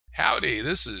Howdy,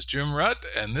 this is Jim Rutt,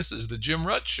 and this is The Jim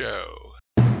Rutt Show.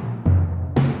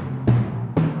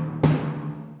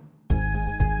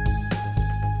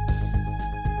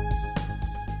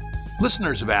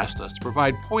 Listeners have asked us to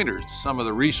provide pointers to some of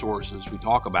the resources we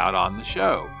talk about on the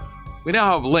show. We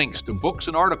now have links to books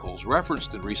and articles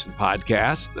referenced in recent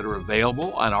podcasts that are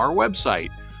available on our website.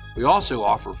 We also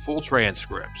offer full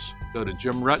transcripts. Go to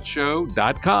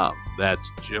jimruttshow.com. That's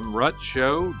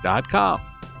jimruttshow.com.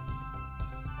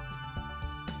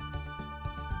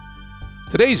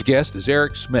 Today's guest is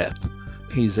Eric Smith.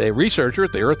 He's a researcher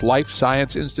at the Earth Life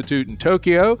Science Institute in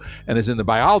Tokyo and is in the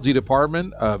biology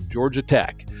department of Georgia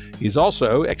Tech. He's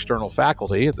also external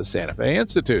faculty at the Santa Fe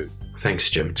Institute.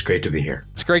 Thanks, Jim. It's great to be here.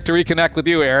 It's great to reconnect with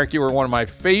you, Eric. You were one of my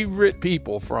favorite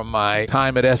people from my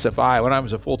time at SFI. When I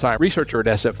was a full-time researcher at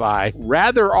SFI,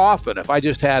 rather often, if I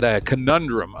just had a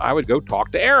conundrum, I would go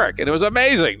talk to Eric, and it was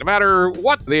amazing. No matter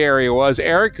what the area was,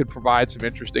 Eric could provide some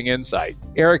interesting insight.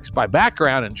 Eric's by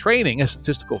background and training a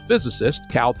statistical physicist,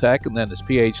 Caltech, and then his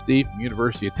Ph.D. from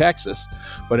University of Texas.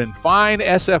 But in fine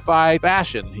SFI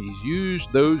fashion, he's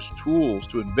used those tools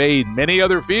to invade many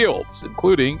other fields,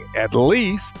 including, at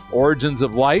least, origins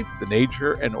of life, the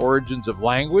nature and origins of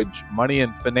language, money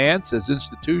and finance as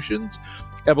institutions,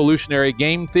 evolutionary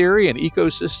game theory, and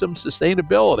ecosystem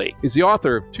sustainability. He's the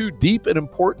author of two deep and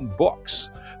important books,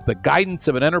 The Guidance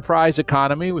of an Enterprise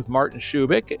Economy with Martin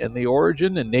Shubik, and The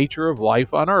Origin and Nature of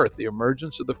Life on Earth, The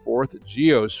Emergence of the Fourth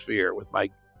Geosphere, with my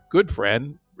good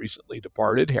friend, recently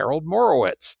departed Harold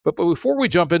Morowitz. But before we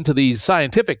jump into these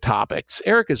scientific topics,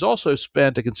 Eric has also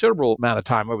spent a considerable amount of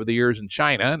time over the years in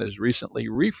China and has recently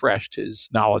refreshed his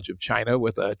knowledge of China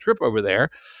with a trip over there.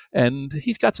 And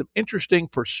he's got some interesting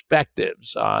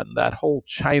perspectives on that whole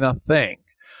China thing.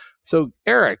 So,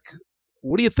 Eric,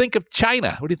 what do you think of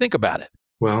China? What do you think about it?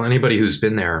 Well, anybody who's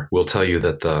been there will tell you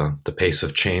that the pace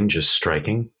of change is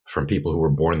striking from people who were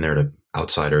born there to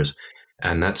outsiders.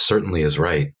 And that certainly is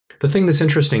right. The thing that's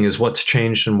interesting is what's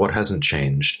changed and what hasn't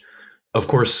changed. Of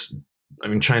course,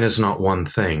 China's not one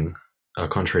thing. A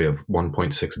country of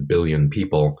 1.6 billion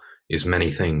people is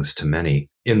many things to many.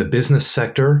 In the business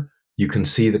sector, you can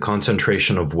see the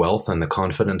concentration of wealth and the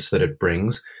confidence that it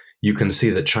brings. You can see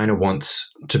that China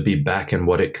wants to be back in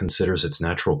what it considers its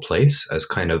natural place as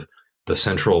kind of the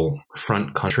central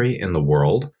front country in the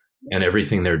world. And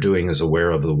everything they're doing is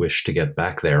aware of the wish to get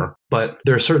back there. But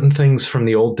there are certain things from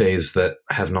the old days that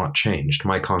have not changed.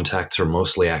 My contacts are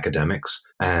mostly academics,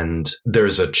 and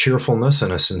there's a cheerfulness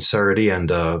and a sincerity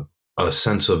and a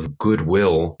sense of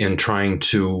goodwill in trying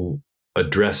to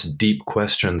address deep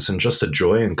questions, and just a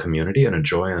joy in community and a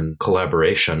joy in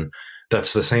collaboration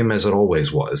that's the same as it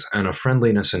always was, and a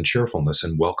friendliness and cheerfulness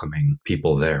in welcoming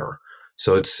people there.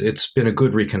 So it's been a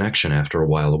good reconnection after a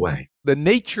while away. The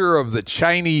nature of the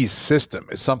Chinese system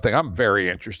is something I'm very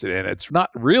interested in. It's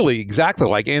not really exactly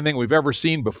like anything we've ever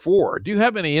seen before. Do you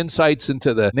have any insights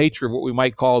into the nature of what we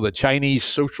might call the Chinese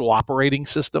social operating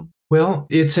system? Well,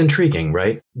 it's intriguing,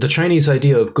 right? The Chinese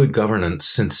idea of good governance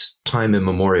since time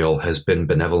immemorial has been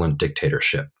benevolent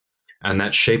dictatorship. And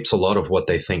that shapes a lot of what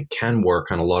they think can work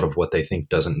and a lot of what they think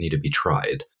doesn't need to be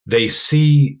tried. They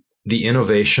see the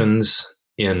innovations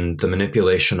in the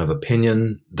manipulation of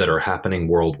opinion that are happening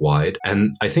worldwide.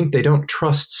 And I think they don't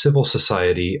trust civil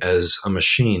society as a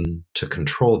machine to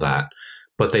control that,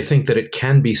 but they think that it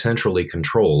can be centrally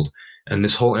controlled. And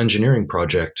this whole engineering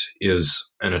project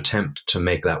is an attempt to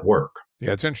make that work.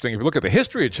 Yeah, it's interesting. If you look at the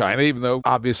history of China, even though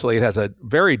obviously it has a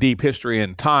very deep history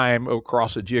in time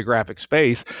across a geographic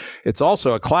space, it's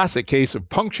also a classic case of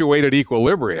punctuated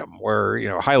equilibrium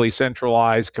where, highly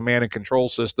centralized command and control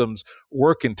systems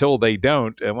work until they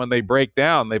don't. And when they break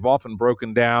down, they've often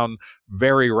broken down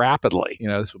very rapidly.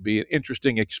 This would be an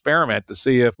interesting experiment to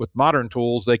see if with modern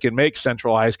tools, they can make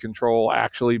centralized control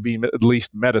actually be at least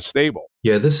metastable.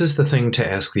 Yeah, this is the thing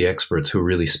to ask the experts who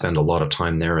really spend a lot of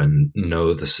time there and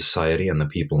know the society and the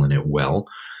people in it well,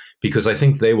 because I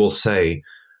think they will say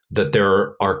that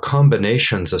there are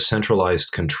combinations of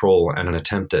centralized control and an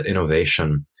attempt at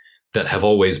innovation that have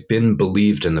always been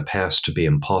believed in the past to be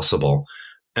impossible.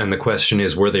 And the question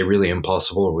is, were they really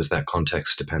impossible or was that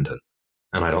context dependent?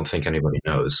 And I don't think anybody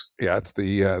knows. Yeah,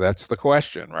 that's the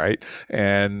question, right?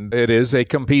 And it is a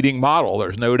competing model.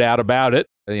 There's no doubt about it.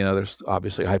 There's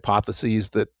obviously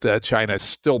hypotheses that China is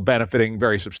still benefiting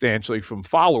very substantially from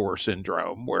follower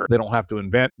syndrome, where they don't have to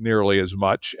invent nearly as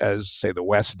much as, say, the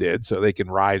West did, so they can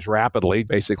rise rapidly,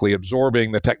 basically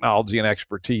absorbing the technology and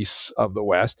expertise of the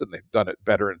West, and they've done it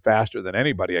better and faster than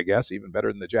anybody, I guess, even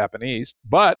better than the Japanese.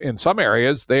 But in some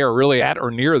areas, they are really at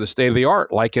or near the state of the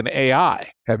art, like in AI.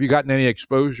 Have you gotten any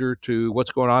exposure to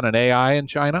what's going on in AI in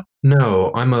China?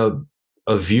 No, I'm a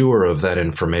a viewer of that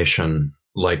information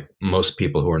like most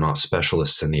people who are not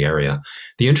specialists in the area.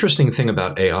 The interesting thing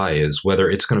about AI is whether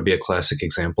it's going to be a classic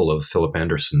example of Philip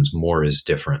Anderson's more is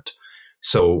different.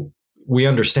 So we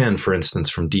understand, for instance,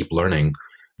 from deep learning,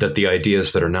 that the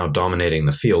ideas that are now dominating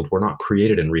the field were not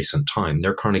created in recent time.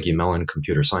 They're Carnegie Mellon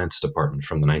computer science department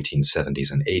from the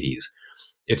 1970s and 80s.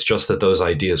 It's just that those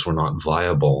ideas were not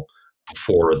viable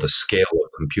before the scale of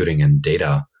computing and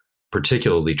data,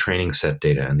 particularly training set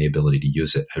data and the ability to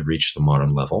use it, had reached the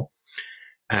modern level.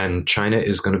 And China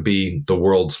is going to be the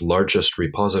world's largest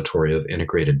repository of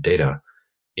integrated data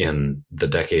in the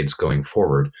decades going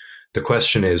forward. The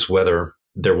question is whether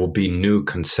there will be new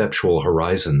conceptual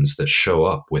horizons that show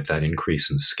up with that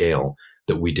increase in scale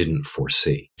that we didn't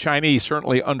foresee. Chinese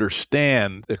certainly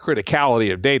understand the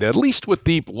criticality of data, at least with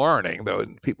deep learning, though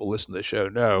people listen to the show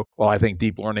know, well, I think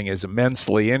deep learning is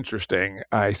immensely interesting.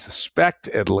 I suspect,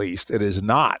 at least, it is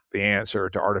not the answer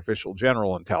to artificial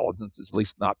general intelligence, at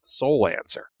least not the sole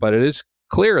answer. But it is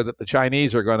clear that the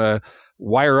Chinese are going to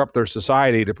wire up their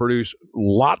society to produce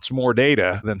lots more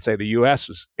data than, say, the U.S.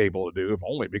 is able to do, if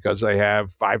only because they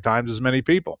have 5 times as many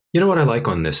people. You know what I like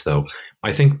on this, though?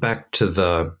 I think back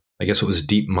to I guess it was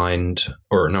DeepMind,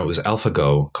 it was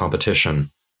AlphaGo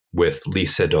competition with Lee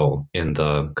Sedol in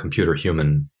the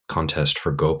computer-human contest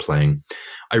for Go playing.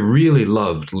 I really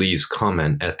loved Lee's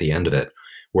comment at the end of it,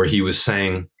 where he was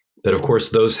saying that, of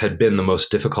course, those had been the most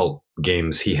difficult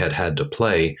games he had had to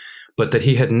play, but that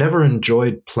he had never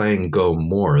enjoyed playing Go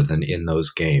more than in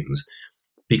those games,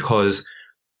 because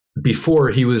before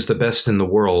he was the best in the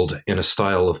world in a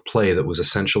style of play that was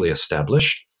essentially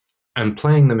established, and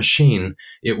playing the machine,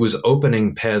 it was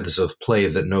opening paths of play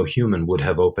that no human would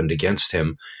have opened against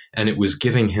him, and it was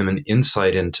giving him an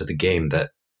insight into the game that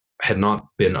had not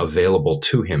been available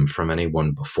to him from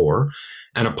anyone before.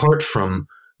 And apart from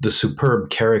the superb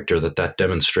character that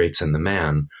demonstrates in the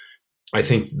man, I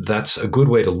think that's a good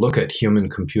way to look at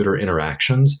human-computer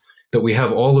interactions, that we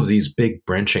have all of these big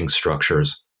branching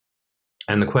structures.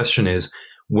 And the question is,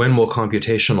 when will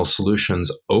computational solutions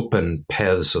open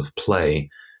paths of play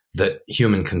that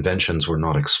human conventions were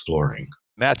not exploring?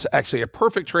 That's actually a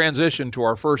perfect transition to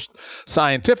our first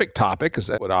scientific topic, because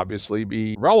that would obviously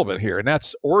be relevant here, and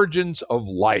that's origins of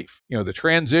life. The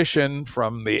transition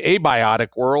from the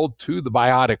abiotic world to the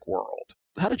biotic world.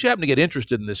 How did you happen to get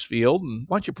interested in this field? And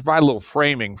why don't you provide a little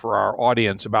framing for our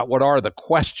audience about what are the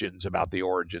questions about the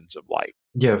origins of life?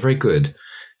 Yeah, very good.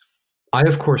 I,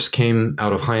 of course, came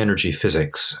out of high-energy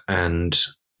physics, and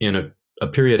in a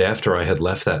period after I had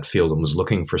left that field and was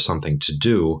looking for something to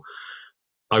do,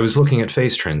 I was looking at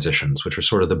phase transitions, which are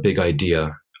sort of the big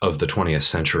idea of the 20th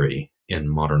century in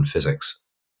modern physics.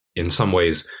 In some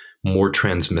ways, more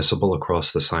transmissible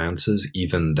across the sciences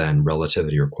even than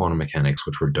relativity or quantum mechanics,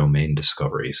 which were domain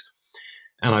discoveries.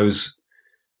 And I was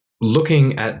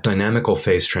looking at dynamical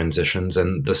phase transitions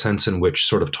and the sense in which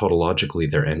sort of tautologically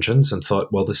they're engines, and thought,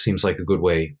 well, this seems like a good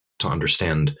way to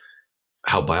understand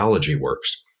how biology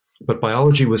works. But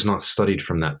biology was not studied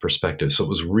from that perspective, so it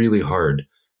was really hard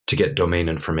to get domain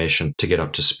information to get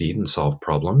up to speed and solve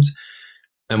problems.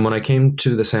 And when I came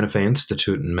to the Santa Fe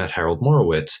Institute and met Harold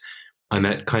Morowitz, I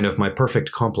met kind of my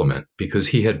perfect complement, because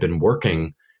he had been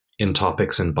working in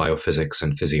topics in biophysics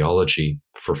and physiology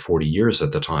for 40 years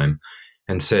at the time,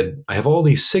 and said, I have all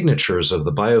these signatures of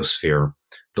the biosphere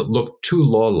that look too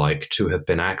law-like to have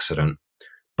been accident,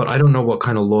 but I don't know what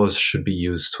kind of laws should be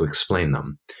used to explain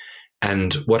them.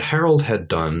 And what Harold had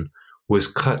done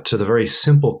was cut to the very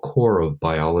simple core of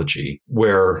biology,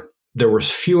 where there were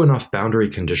few enough boundary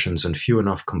conditions and few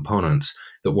enough components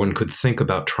that one could think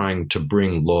about trying to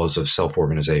bring laws of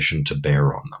self-organization to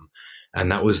bear on them.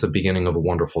 And that was the beginning of a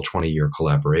wonderful 20-year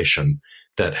collaboration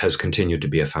that has continued to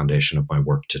be a foundation of my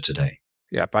work to today.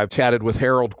 Yep, I've chatted with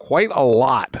Harold quite a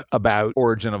lot about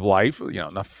origin of life,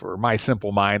 enough for my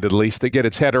simple mind, at least, to get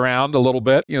its head around a little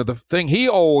bit. The thing he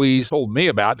always told me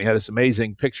about, and he had this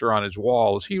amazing picture on his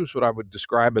wall, is he was what I would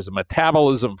describe as a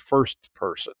metabolism first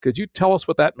person. Could you tell us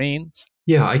what that means?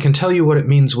 Yeah, I can tell you what it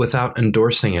means without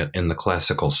endorsing it in the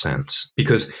classical sense,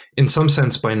 because in some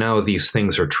sense by now these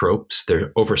things are tropes,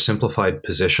 they're oversimplified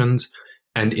positions,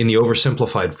 and in the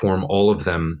oversimplified form all of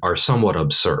them are somewhat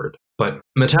absurd. But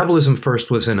metabolism first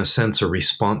was in a sense a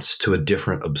response to a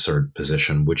different absurd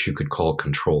position, which you could call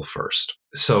control first.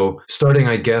 So starting,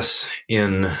 I guess,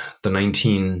 in the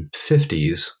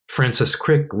 1950s, Francis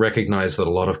Crick recognized that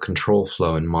a lot of control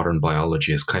flow in modern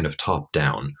biology is kind of top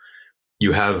down.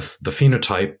 You have the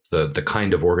phenotype, the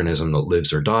kind of organism that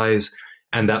lives or dies,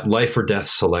 and that life or death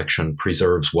selection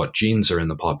preserves what genes are in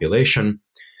the population.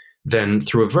 Then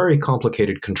through a very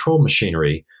complicated control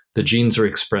machinery, the genes are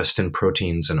expressed in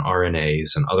proteins and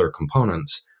RNAs and other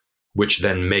components, which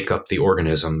then make up the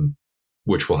organism,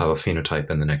 which will have a phenotype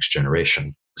in the next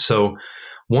generation. So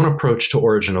one approach to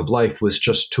origin of life was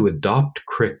just to adopt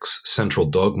Crick's central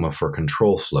dogma for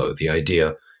control flow, the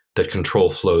idea that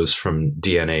control flows from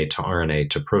DNA to RNA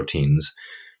to proteins,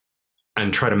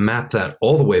 and try to map that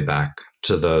all the way back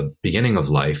to the beginning of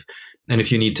life. And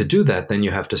if you need to do that, then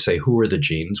you have to say, who are the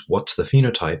genes, what's the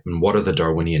phenotype, and what are the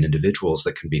Darwinian individuals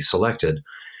that can be selected?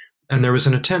 And there was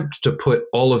an attempt to put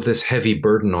all of this heavy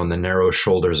burden on the narrow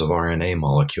shoulders of RNA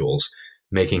molecules,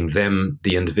 making them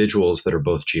the individuals that are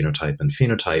both genotype and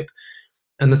phenotype.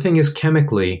 And the thing is,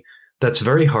 chemically, that's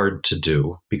very hard to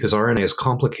do because RNA is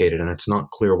complicated and it's not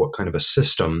clear what kind of a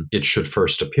system it should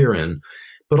first appear in.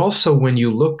 But also, when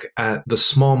you look at the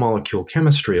small molecule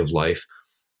chemistry of life,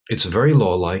 it's very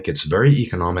law-like, it's very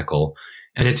economical,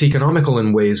 and it's economical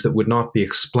in ways that would not be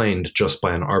explained just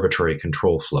by an arbitrary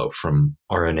control flow from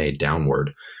RNA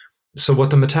downward. So what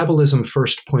the metabolism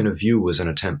first point of view was an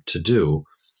attempt to do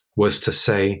was to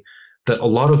say that a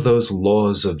lot of those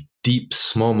laws of deep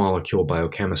small molecule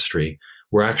biochemistry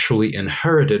were actually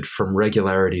inherited from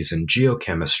regularities in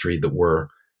geochemistry that were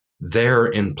there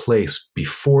in place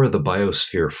before the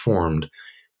biosphere formed,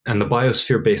 and the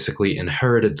biosphere basically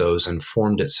inherited those and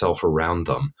formed itself around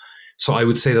them. So I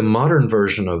would say the modern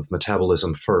version of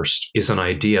metabolism first is an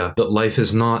idea that life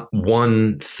is not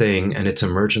one thing and its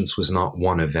emergence was not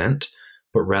one event,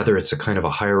 but rather it's a kind of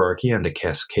a hierarchy and a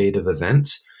cascade of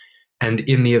events. And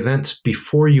in the events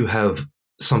before you have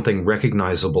something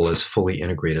recognizable as fully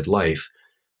integrated life,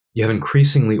 you have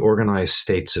increasingly organized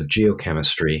states of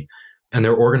geochemistry, and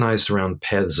they're organized around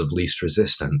paths of least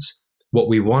resistance. What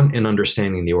we want in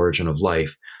understanding the origin of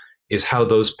life is how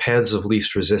those paths of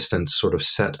least resistance sort of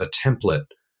set a template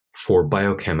for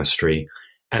biochemistry,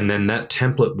 and then that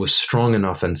template was strong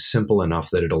enough and simple enough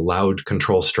that it allowed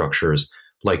control structures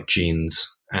like genes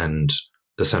and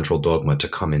the central dogma to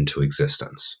come into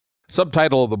existence.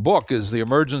 Subtitle of the book is The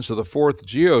Emergence of the Fourth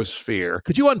Geosphere.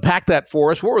 Could you unpack that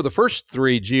for us? What were the first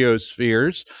three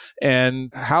geospheres, and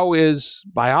how is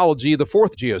biology the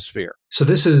fourth geosphere? So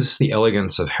this is the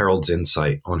elegance of Harold's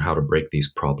insight on how to break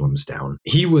these problems down.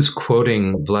 He was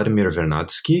quoting Vladimir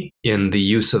Vernadsky in the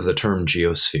use of the term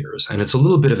geospheres, and it's a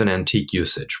little bit of an antique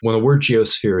usage. When the word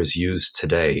geosphere is used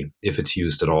today, if it's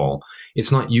used at all,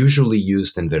 it's not usually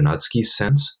used in Vernadsky's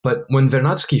sense, but when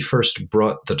Vernadsky first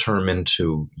brought the term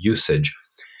into usage,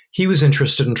 he was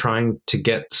interested in trying to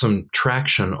get some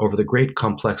traction over the great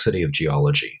complexity of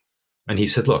geology. And he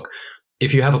said, look,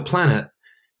 if you have a planet,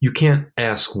 you can't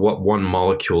ask what one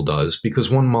molecule does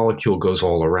because one molecule goes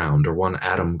all around or one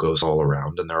atom goes all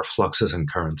around and there are fluxes and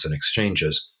currents and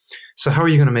exchanges. So how are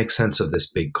you going to make sense of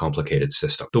this big complicated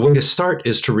system? The way to start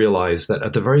is to realize that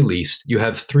at the very least, you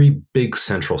have three big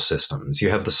central systems. You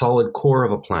have the solid core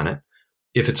of a planet.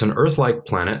 If it's an Earth-like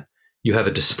planet, you have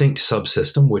a distinct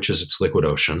subsystem, which is its liquid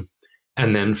ocean.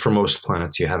 And then for most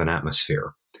planets, you have an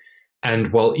atmosphere.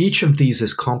 And while each of these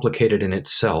is complicated in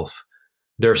itself,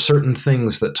 there are certain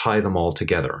things that tie them all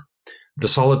together. The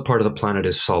solid part of the planet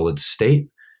is solid state.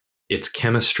 Its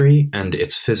chemistry and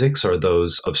its physics are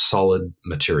those of solid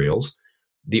materials.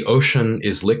 The ocean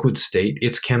is liquid state.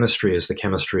 Its chemistry is the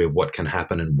chemistry of what can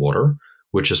happen in water,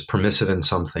 which is permissive in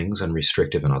some things and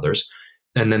restrictive in others.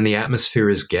 And then the atmosphere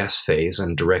is gas phase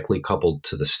and directly coupled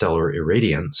to the stellar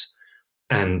irradiance.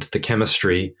 And the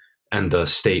chemistry and the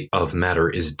state of matter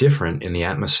is different in the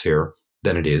atmosphere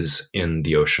than it is in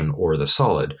the ocean or the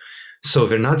solid. So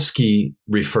Vernadsky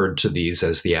referred to these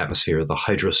as the atmosphere, the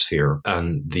hydrosphere,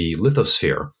 and the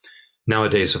lithosphere.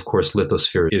 Nowadays, of course,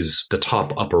 lithosphere is the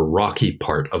top upper rocky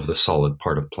part of the solid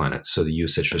part of planets, so the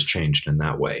usage has changed in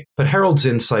that way. But Harold's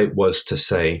insight was to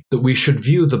say that we should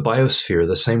view the biosphere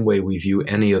the same way we view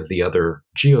any of the other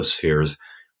geospheres.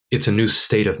 It's a new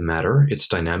state of matter. It's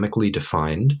dynamically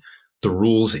defined. The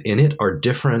rules in it are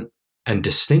different and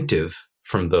distinctive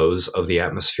from those of the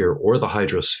atmosphere or the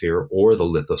hydrosphere or the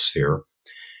lithosphere.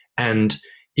 And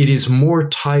it is more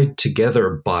tied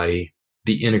together by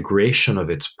the integration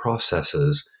of its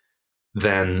processes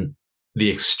than the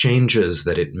exchanges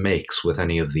that it makes with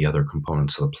any of the other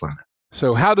components of the planet.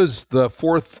 So how does the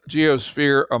fourth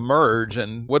geosphere emerge,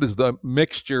 and what is the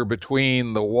mixture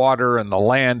between the water and the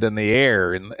land and the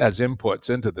air as inputs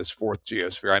into this fourth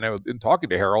geosphere? I know in talking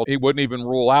to Harold, he wouldn't even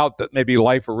rule out that maybe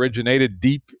life originated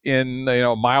deep in,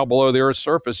 a mile below the Earth's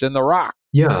surface in the rock.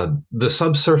 Yeah, the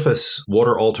subsurface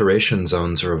water alteration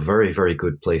zones are a very, very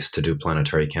good place to do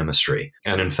planetary chemistry.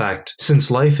 And in fact, since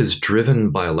life is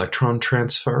driven by electron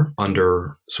transfer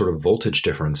under sort of voltage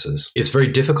differences, it's very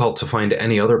difficult to find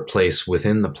any other place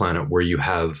within the planet where you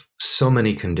have so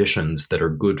many conditions that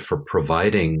are good for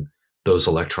providing those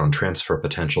electron transfer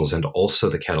potentials and also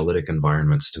the catalytic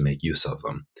environments to make use of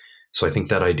them. So I think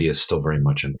that idea is still very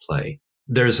much in play.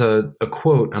 There's a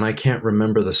quote, and I can't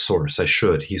remember the source. I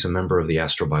should. He's a member of the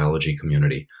astrobiology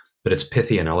community, but it's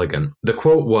pithy and elegant. The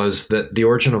quote was that the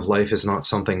origin of life is not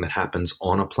something that happens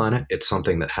on a planet, it's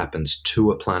something that happens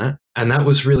to a planet. And that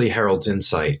was really Harold's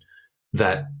insight,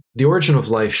 that the origin of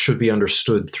life should be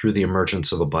understood through the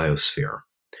emergence of a biosphere.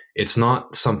 It's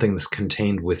not something that's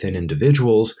contained within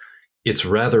individuals, it's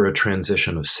rather a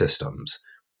transition of systems,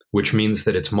 which means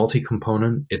that it's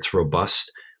multi-component, it's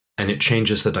robust, and it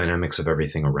changes the dynamics of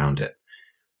everything around it.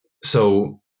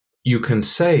 So you can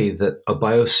say that a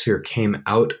biosphere came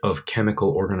out of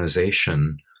chemical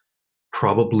organization,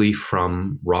 probably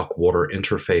from rock-water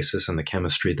interfaces and the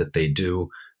chemistry that they do,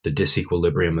 the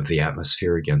disequilibrium of the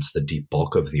atmosphere against the deep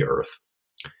bulk of the Earth.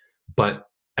 But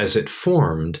as it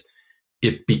formed,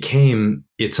 it became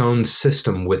its own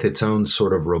system with its own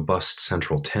sort of robust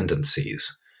central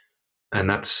tendencies. And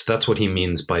that's what he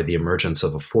means by the emergence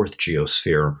of a fourth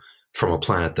geosphere from a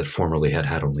planet that formerly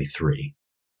had only three.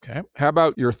 Okay. How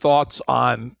about your thoughts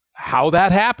on how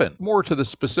that happened? More to the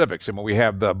specifics. I mean, we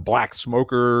have the black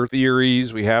smoker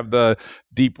theories, we have the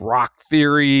deep rock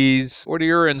theories. What are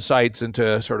your insights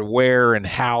into sort of where and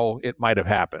how it might have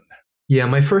happened? Yeah,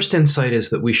 my first insight is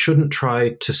that we shouldn't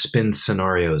try to spin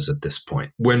scenarios at this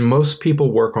point. When most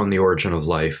people work on the origin of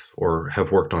life, or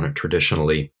have worked on it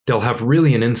traditionally, they'll have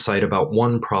really an insight about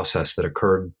one process that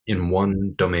occurred in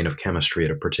one domain of chemistry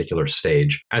at a particular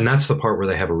stage. And that's the part where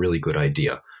they have a really good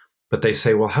idea. But they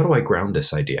say, well, how do I ground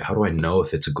this idea? How do I know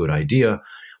if it's a good idea?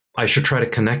 I should try to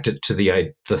connect it to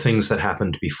the things that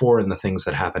happened before and the things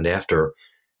that happened after,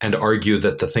 and argue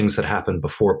that the things that happened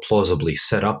before plausibly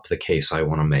set up the case I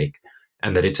want to make,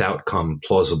 and that its outcome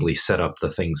plausibly set up the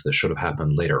things that should have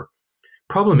happened later.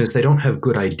 Problem is they don't have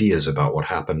good ideas about what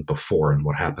happened before and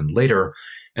what happened later,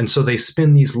 and so they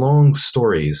spin these long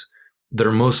stories that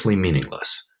are mostly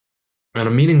meaningless. And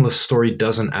a meaningless story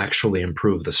doesn't actually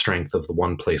improve the strength of the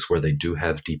one place where they do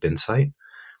have deep insight.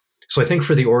 So I think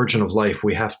for the origin of life,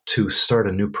 we have to start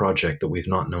a new project that we've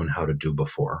not known how to do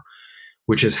before,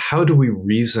 which is how do we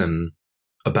reason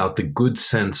about the good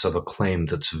sense of a claim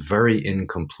that's very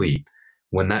incomplete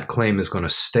when that claim is going to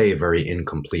stay very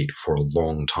incomplete for a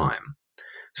long time.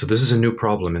 So this is a new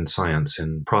problem in science,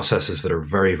 in processes that are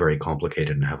very, very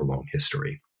complicated and have a long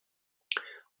history.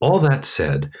 All that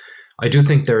said, I do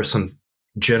think there are some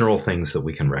general things that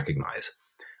we can recognize.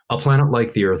 A planet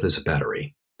like the Earth is a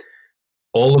battery.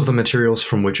 All of the materials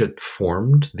from which it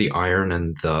formed, the iron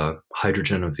and the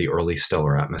hydrogen of the early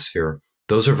stellar atmosphere,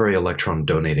 those are very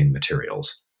electron-donating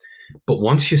materials. But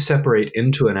once you separate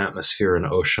into an atmosphere, an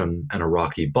ocean, and a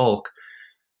rocky bulk,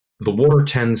 the water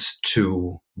tends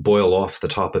to boil off the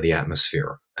top of the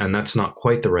atmosphere. And that's not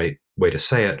quite the right way to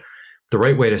say it. The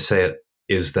right way to say it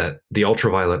is that the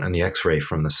ultraviolet and the X-ray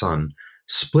from the sun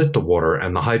split the water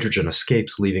and the hydrogen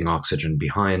escapes, leaving oxygen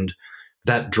behind.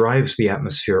 That drives the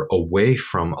atmosphere away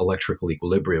from electrical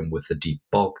equilibrium with the deep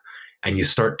bulk, and you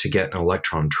start to get an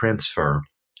electron transfer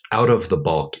out of the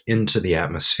bulk into the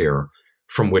atmosphere,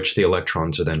 from which the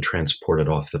electrons are then transported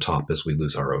off the top as we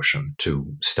lose our ocean to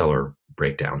stellar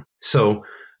breakdown. So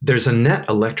there's a net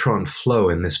electron flow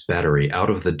in this battery out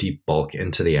of the deep bulk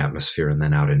into the atmosphere and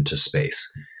then out into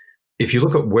space. If you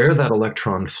look at where that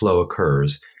electron flow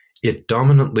occurs, it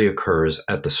dominantly occurs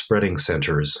at the spreading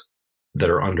centers that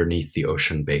are underneath the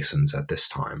ocean basins at this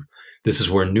time. This is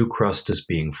where new crust is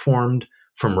being formed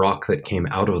from rock that came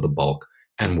out of the bulk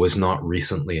and was not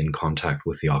recently in contact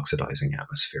with the oxidizing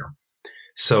atmosphere.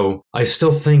 So I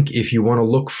still think if you want to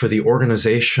look for the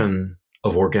organization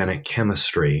of organic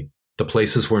chemistry, the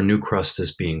places where new crust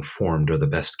is being formed are the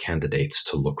best candidates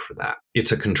to look for that.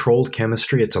 It's a controlled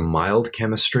chemistry. It's a mild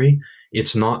chemistry.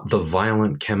 It's not the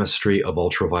violent chemistry of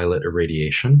ultraviolet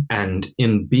irradiation. And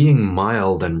in being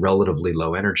mild and relatively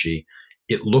low energy,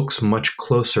 it looks much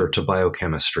closer to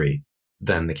biochemistry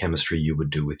than the chemistry you would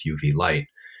do with UV light.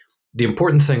 The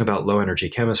important thing about low energy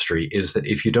chemistry is that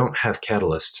if you don't have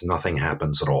catalysts, nothing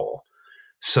happens at all.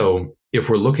 So if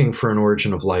we're looking for an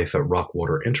origin of life at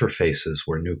rock-water interfaces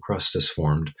where new crust is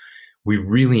formed, we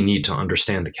really need to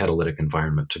understand the catalytic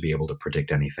environment to be able to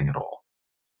predict anything at all.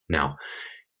 Now,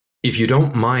 if you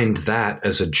don't mind that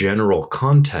as a general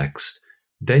context,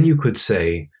 then you could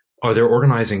say, are there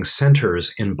organizing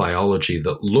centers in biology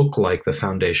that look like the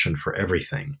foundation for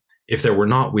everything? If there were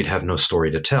not, we'd have no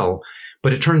story to tell.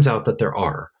 But it turns out that there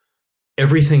are.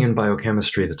 Everything in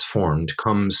biochemistry that's formed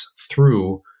comes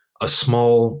through a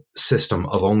small system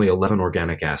of only 11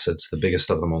 organic acids. The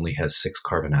biggest of them only has 6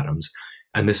 carbon atoms.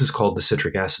 And this is called the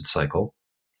citric acid cycle.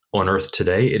 On Earth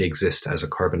today, it exists as a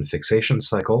carbon fixation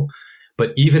cycle.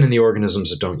 But even in the organisms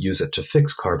that don't use it to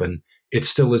fix carbon, it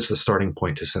still is the starting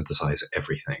point to synthesize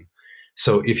everything.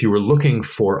 So if you were looking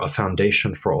for a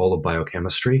foundation for all of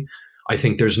biochemistry, I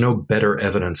think there's no better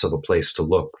evidence of a place to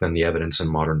look than the evidence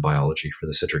in modern biology for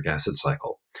the citric acid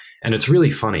cycle. And it's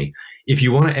really funny. If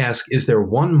you want to ask, is there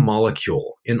one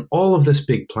molecule in all of this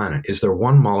big planet, is there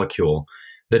one molecule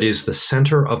that is the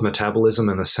center of metabolism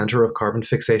and the center of carbon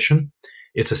fixation?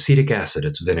 It's acetic acid,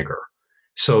 it's vinegar.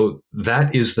 So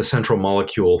that is the central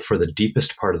molecule for the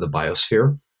deepest part of the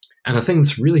biosphere. And the thing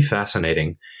that's really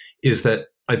fascinating is that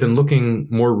I've been looking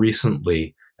more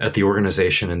recently at the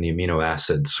organization and the amino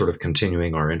acids, sort of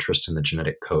continuing our interest in the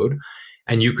genetic code.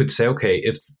 And you could say, okay,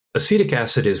 if acetic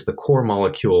acid is the core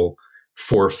molecule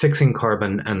for fixing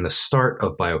carbon and the start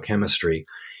of biochemistry,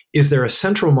 is there a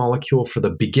central molecule for the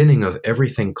beginning of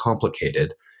everything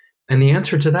complicated? And the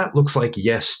answer to that looks like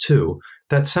yes, too.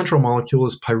 That central molecule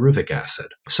is pyruvic acid.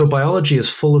 So biology is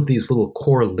full of these little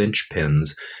core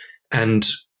linchpins. And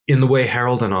in the way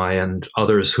Harold and I and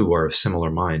others who are of similar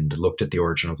mind looked at the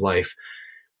origin of life,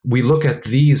 we look at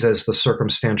these as the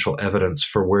circumstantial evidence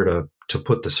for where to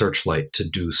put the searchlight to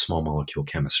do small molecule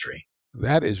chemistry.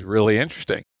 That is really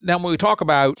interesting. Now, when we talk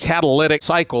about catalytic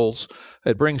cycles,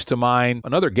 it brings to mind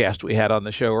another guest we had on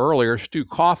the show earlier, Stu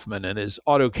Kaufman, and his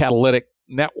autocatalytic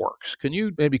networks. Can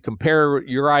you maybe compare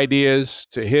your ideas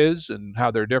to his and how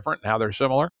they're different and how they're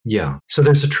similar? Yeah. So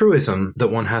there's a truism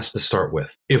that one has to start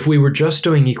with. If we were just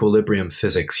doing equilibrium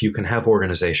physics, you can have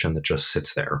organization that just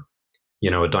sits there. You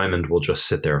know, a diamond will just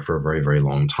sit there for a very, very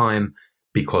long time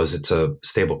because it's a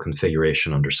stable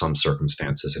configuration under some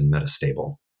circumstances and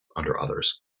metastable under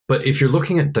others. But if you're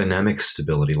looking at dynamic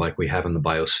stability like we have in the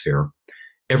biosphere,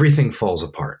 everything falls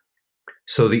apart.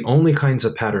 So the only kinds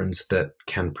of patterns that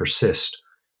can persist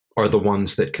are the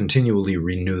ones that continually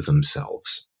renew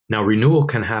themselves. Now, renewal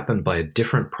can happen by a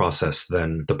different process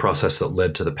than the process that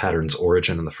led to the pattern's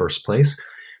origin in the first place.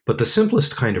 But the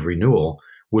simplest kind of renewal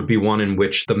would be one in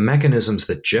which the mechanisms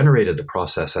that generated the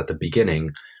process at the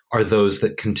beginning are those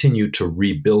that continue to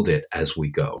rebuild it as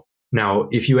we go. Now,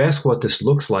 if you ask what this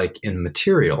looks like in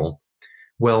material,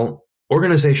 well,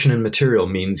 organization in material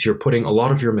means you're putting a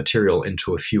lot of your material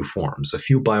into a few forms, a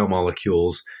few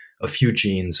biomolecules, a few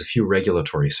genes, a few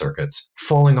regulatory circuits.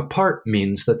 Falling apart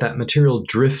means that that material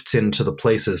drifts into the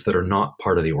places that are not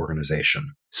part of the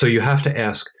organization. So you have to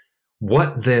ask,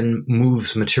 what then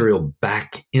moves material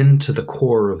back into the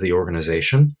core of the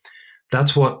organization?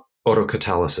 That's what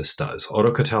autocatalysis does.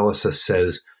 Autocatalysis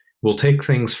says we'll take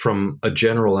things from a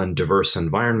general and diverse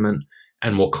environment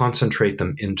and we'll concentrate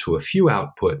them into a few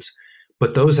outputs,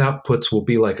 but those outputs will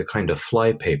be like a kind of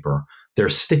flypaper. They're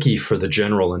sticky for the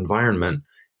general environment,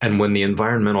 and when the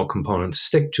environmental components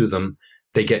stick to them,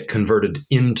 they get converted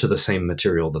into the same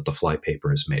material that the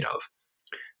flypaper is made of.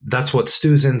 That's what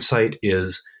Stu's insight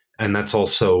is, and that's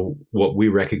also what we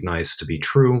recognize to be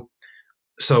true.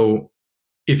 So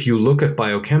if you look at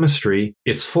biochemistry,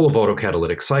 it's full of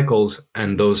autocatalytic cycles,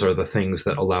 and those are the things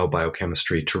that allow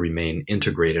biochemistry to remain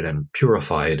integrated and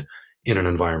purified in an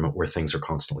environment where things are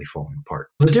constantly falling apart.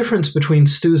 The difference between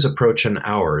Stu's approach and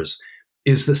ours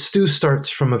is that Stu starts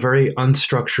from a very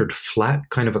unstructured, flat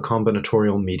kind of a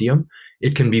combinatorial medium.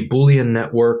 It can be Boolean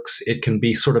networks, it can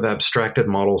be sort of abstracted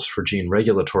models for gene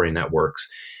regulatory networks,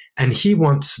 and he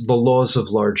wants the laws of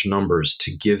large numbers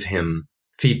to give him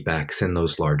feedbacks in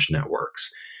those large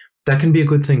networks. That can be a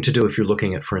good thing to do if you're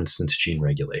looking at, for instance, gene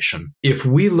regulation. If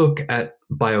we look at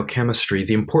biochemistry,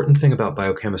 the important thing about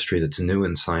biochemistry that's new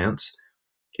in science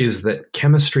is that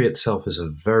chemistry itself is a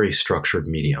very structured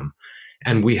medium.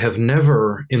 And we have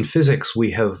never, in physics, we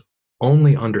have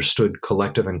only understood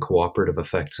collective and cooperative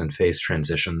effects and phase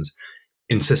transitions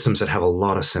in systems that have a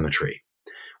lot of symmetry.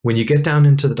 When you get down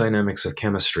into the dynamics of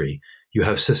chemistry, you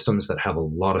have systems that have a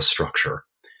lot of structure.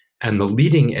 And the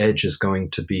leading edge is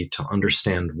going to be to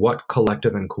understand what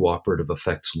collective and cooperative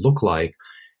effects look like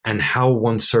and how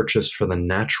one searches for the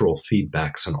natural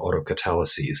feedbacks and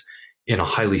autocatalyses in a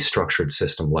highly structured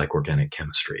system like organic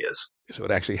chemistry is. So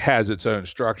it actually has its own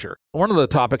structure. One of the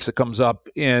topics that comes up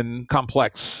in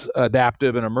complex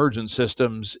adaptive and emergent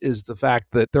systems is the fact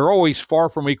that they're always far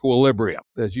from equilibrium.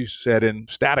 As you said in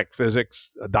static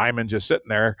physics, a diamond just sitting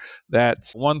there,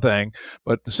 that's one thing.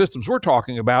 But the systems we're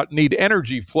talking about need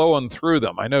energy flowing through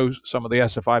them. I know some of the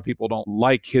SFI people don't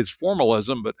like his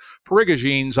formalism, but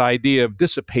Prigoghine's idea of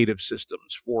dissipative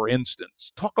systems, for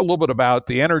instance. Talk a little bit about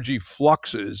the energy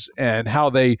fluxes and how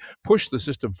they push the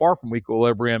system far from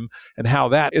equilibrium and how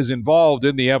that is involved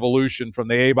in the evolution from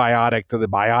the abiotic to the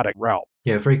biotic realm.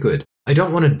 Yeah, very good. I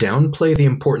don't want to downplay the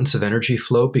importance of energy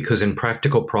flow because in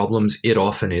practical problems, it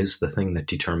often is the thing that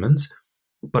determines.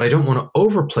 But I don't want to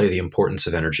overplay the importance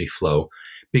of energy flow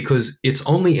because it's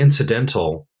only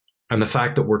incidental, and the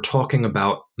fact that we're talking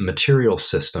about material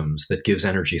systems that gives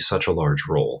energy such a large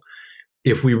role.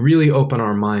 If we really open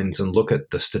our minds and look at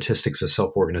the statistics of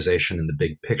self-organization in the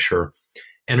big picture,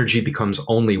 energy becomes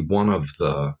only one of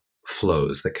the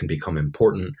flows that can become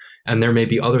important, and there may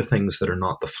be other things that are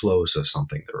not the flows of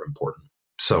something that are important.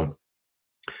 So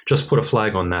just put a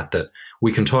flag on that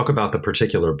we can talk about the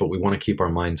particular, but we want to keep our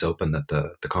minds open that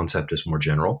the concept is more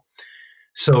general.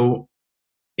 So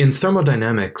in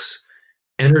thermodynamics,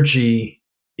 energy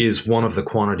is one of the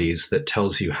quantities that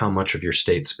tells you how much of your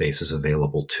state space is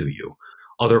available to you.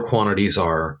 Other quantities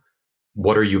are,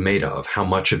 what are you made of? How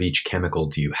much of each chemical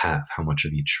do you have? How much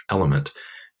of each element?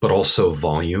 But also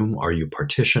volume. Are you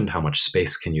partitioned? How much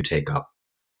space can you take up?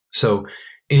 So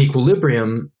in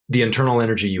equilibrium, the internal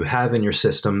energy you have in your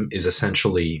system is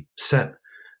essentially set.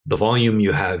 The volume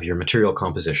you have, your material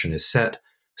composition is set.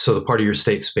 So the part of your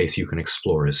state space you can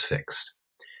explore is fixed.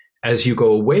 As you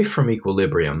go away from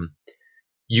equilibrium,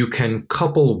 you can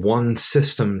couple one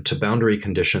system to boundary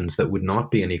conditions that would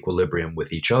not be in equilibrium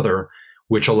with each other,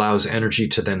 which allows energy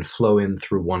to then flow in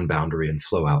through one boundary and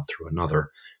flow out through another.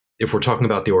 If we're talking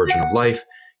about the origin of life,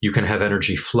 you can have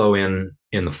energy flow in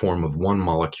the form of one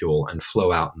molecule and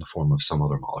flow out in the form of some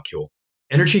other molecule.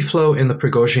 Energy flow in the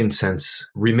Prigogine sense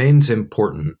remains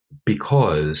important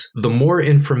because the more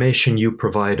information you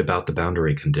provide about the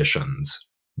boundary conditions,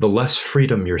 the less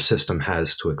freedom your system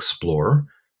has to explore.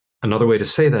 Another way to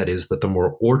say that is that the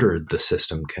more ordered the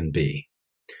system can be.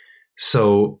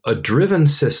 So a driven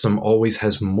system always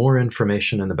has more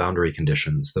information in the boundary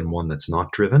conditions than one that's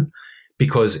not driven.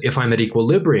 Because if I'm at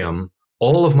equilibrium,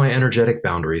 all of my energetic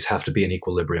boundaries have to be in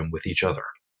equilibrium with each other.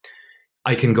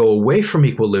 I can go away from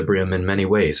equilibrium in many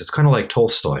ways. It's kind of like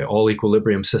Tolstoy. All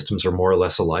equilibrium systems are more or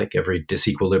less alike. Every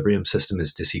disequilibrium system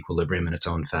is disequilibrium in its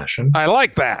own fashion. I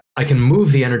like that. I can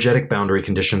move the energetic boundary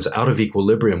conditions out of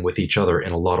equilibrium with each other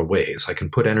in a lot of ways. I can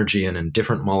put energy in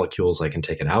different molecules. I can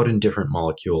take it out in different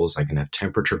molecules. I can have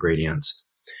temperature gradients.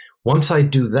 Once I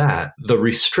do that, the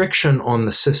restriction on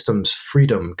the system's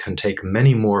freedom can take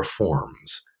many more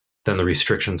forms than the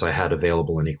restrictions I had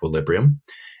available in equilibrium.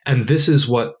 And this is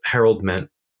what Harold meant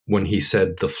when he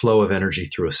said the flow of energy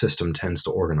through a system tends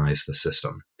to organize the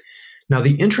system. Now,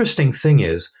 the interesting thing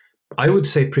is, I would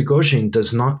say Prigogine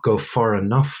does not go far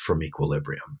enough from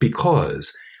equilibrium,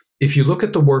 because if you look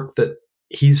at the work that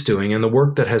he's doing and the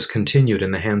work that has continued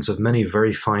in the hands of many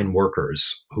very fine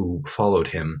workers who followed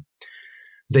him,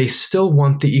 they still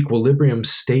want the equilibrium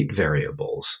state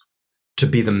variables to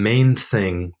be the main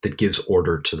thing that gives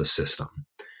order to the system.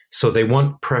 So they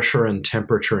want pressure and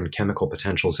temperature and chemical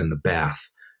potentials in the bath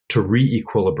to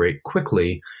re-equilibrate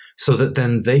quickly so that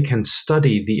then they can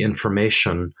study the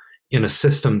information in a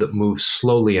system that moves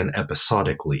slowly and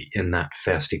episodically in that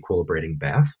fast equilibrating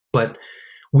bath. But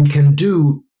we can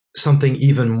do something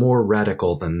even more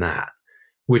radical than that,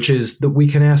 which is that we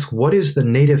can ask, what is the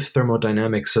native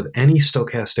thermodynamics of any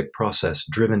stochastic process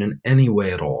driven in any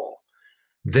way at all?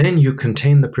 Then you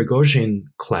contain the Prigogine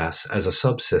class as a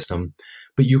subsystem,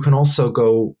 but you can also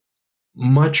go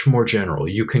much more general.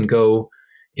 You can go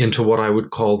into what I would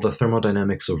call the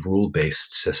thermodynamics of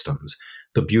rule-based systems,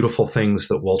 the beautiful things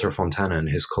that Walter Fontana and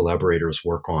his collaborators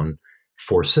work on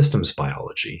for systems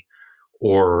biology,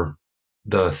 or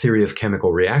the theory of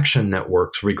chemical reaction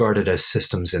networks regarded as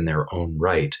systems in their own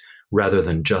right, rather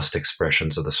than just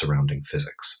expressions of the surrounding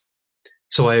physics.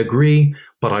 So I agree,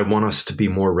 but I want us to be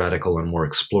more radical and more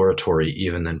exploratory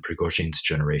even than Prigogine's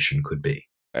generation could be.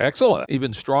 Excellent.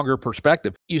 Even stronger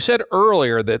perspective. You said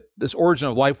earlier that this origin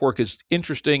of life work is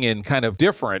interesting and kind of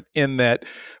different in that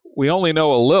we only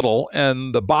know a little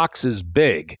and the box is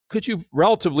big. Could you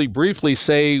relatively briefly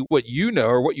say what you know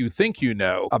or what you think you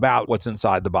know about what's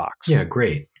inside the box? Yeah,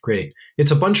 great.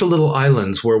 It's a bunch of little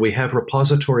islands where we have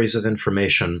repositories of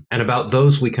information, and about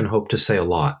those we can hope to say a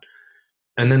lot.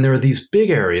 And then there are these big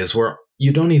areas where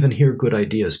you don't even hear good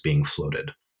ideas being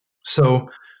floated. So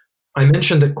I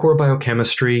mentioned that core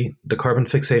biochemistry, the carbon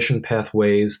fixation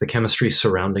pathways, the chemistry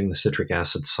surrounding the citric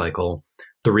acid cycle,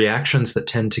 the reactions that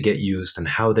tend to get used and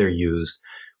how they're used,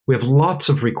 we have lots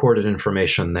of recorded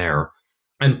information there.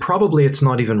 And probably it's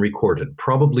not even recorded.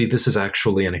 Probably this is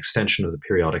actually an extension of the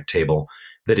periodic table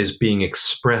that is being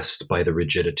expressed by the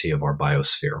rigidity of our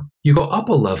biosphere. You go up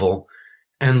a level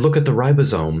and look at the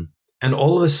ribosome, and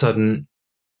all of a sudden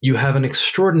you have an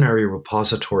extraordinary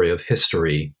repository of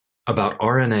history about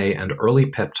RNA and early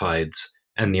peptides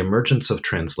and the emergence of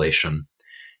translation.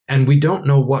 And we don't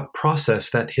know what process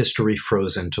that history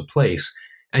froze into place,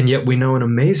 and yet we know an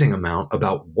amazing amount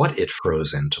about what it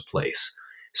froze into place.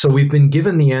 So we've been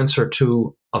given the answer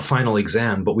to a final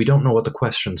exam, but we don't know what the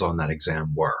questions on that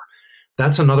exam were.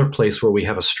 That's another place where we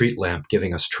have a street lamp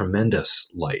giving us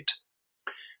tremendous light.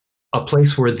 A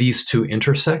place where these two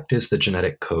intersect is the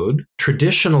genetic code.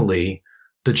 Traditionally,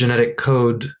 the genetic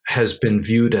code has been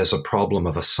viewed as a problem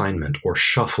of assignment or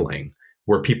shuffling,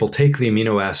 where people take the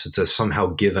amino acids as somehow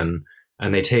given,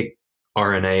 and they take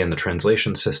RNA and the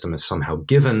translation system as somehow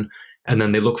given, and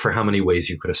then they look for how many ways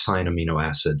you could assign amino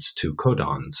acids to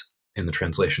codons in the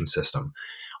translation system.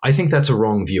 I think that's a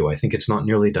wrong view. I think it's not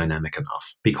nearly dynamic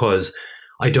enough, because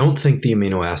I don't think the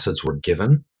amino acids were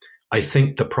given. I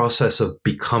think the process of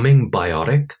becoming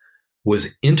biotic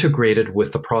was integrated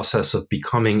with the process of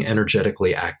becoming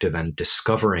energetically active and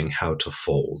discovering how to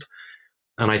fold.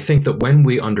 And I think that when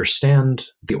we understand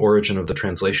the origin of the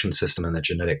translation system and the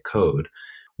genetic code,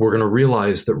 we're going to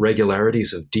realize that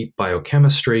regularities of deep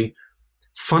biochemistry,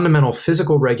 fundamental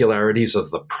physical regularities of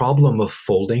the problem of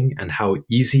folding and how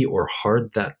easy or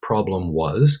hard that problem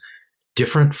was,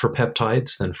 different for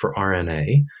peptides than for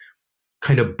RNA,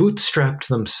 kind of bootstrapped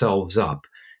themselves up.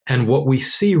 And what we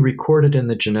see recorded in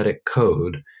the genetic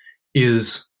code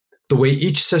is the way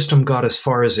each system got as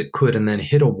far as it could and then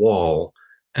hit a wall,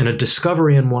 and a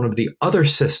discovery in one of the other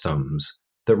systems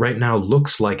that right now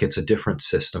looks like it's a different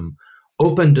system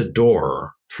opened a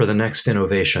door for the next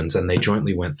innovations, and they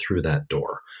jointly went through that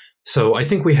door. So I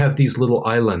think we have these little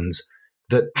islands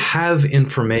that have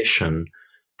information,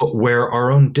 but where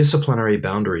our own disciplinary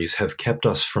boundaries have kept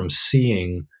us from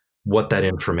seeing what that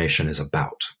information is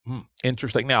about.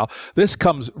 Interesting. Now, this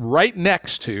comes right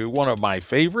next to one of my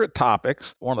favorite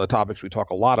topics. One of the topics we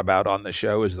talk a lot about on the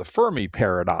show is the Fermi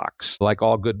paradox. Like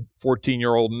all good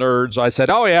 14-year-old nerds, I said,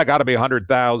 oh yeah, got to be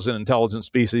 100,000 intelligent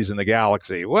species in the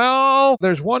galaxy. Well,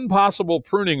 there's one possible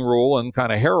pruning rule in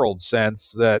kind of Herald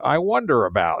sense that I wonder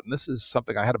about. And this is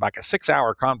something I had about a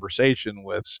 6-hour conversation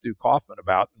with Stu Kaufman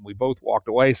about, and we both walked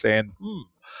away saying,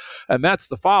 And that's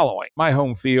the following. My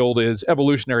home field is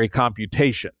evolutionary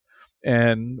computation.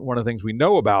 And one of the things we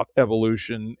know about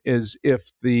evolution is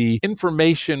if the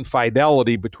information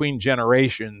fidelity between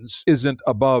generations isn't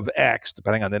above X,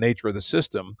 depending on the nature of the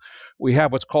system, we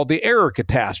have what's called the error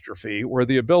catastrophe, where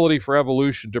the ability for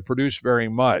evolution to produce very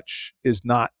much is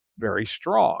not very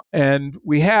strong. And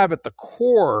we have at the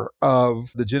core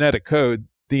of the genetic code,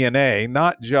 DNA,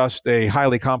 not just a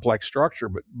highly complex structure,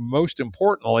 but most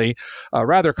importantly, a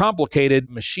rather complicated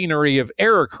machinery of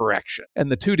error correction. And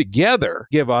the two together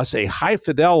give us a high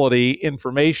fidelity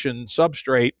information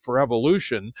substrate for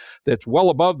evolution that's well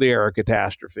above the error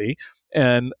catastrophe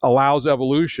and allows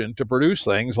evolution to produce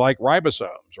things like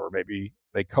ribosomes, or maybe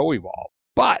they co-evolve.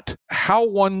 But how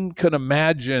one can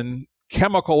imagine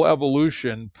chemical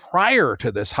evolution prior to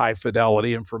this high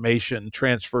fidelity information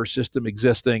transfer system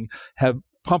existing have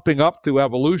pumping up through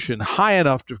evolution high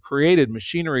enough to have created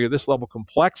machinery of this level of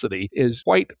complexity is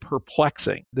quite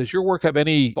perplexing. Does your work have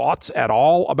any thoughts at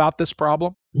all about this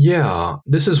problem? Yeah,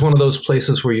 this is one of those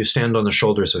places where you stand on the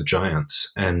shoulders of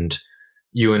giants and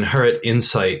you inherit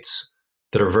insights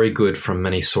that are very good from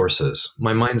many sources.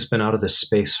 My mind's been out of this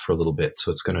space for a little bit,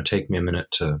 so it's going to take me a minute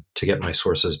to get my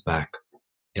sources back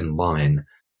in line.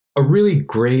 A really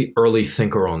great early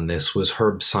thinker on this was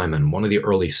Herb Simon, one of the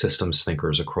early systems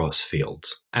thinkers across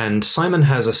fields. And Simon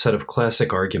has a set of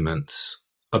classic arguments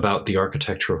about the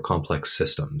architecture of complex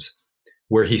systems,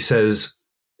 where he says,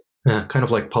 kind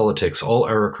of like politics, all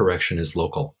error correction is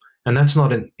local. And that's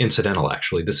not incidental,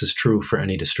 actually. This is true for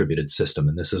any distributed system,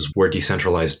 and this is where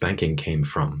decentralized banking came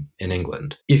from in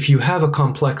England. If you have a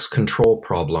complex control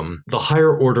problem, the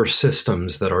higher order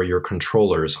systems that are your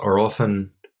controllers are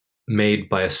often made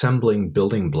by assembling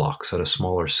building blocks at a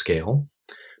smaller scale,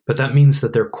 but that means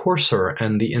that they're coarser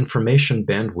and the information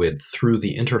bandwidth through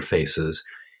the interfaces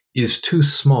is too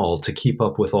small to keep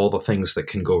up with all the things that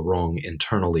can go wrong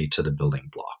internally to the building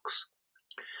blocks.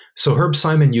 So Herb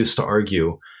Simon used to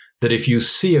argue that if you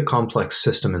see a complex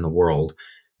system in the world,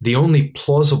 the only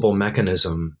plausible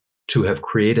mechanism to have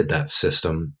created that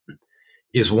system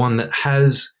is one that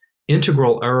has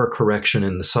integral error correction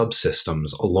in the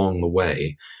subsystems along the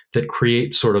way that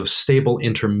create sort of stable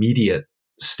intermediate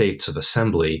states of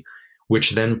assembly,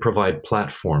 which then provide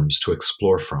platforms to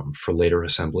explore from for later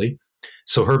assembly.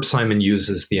 So Herb Simon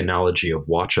uses the analogy of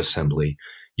watch assembly.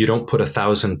 You don't put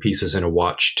 1,000 pieces in a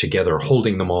watch together,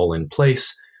 holding them all in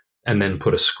place, and then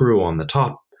put a screw on the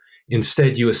top.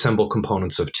 Instead, you assemble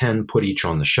components of 10, put each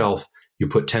on the shelf. You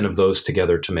put 10 of those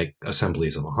together to make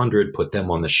assemblies of 100, put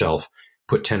them on the shelf,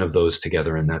 put 10 of those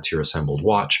together, and that's your assembled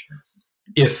watch.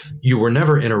 If you were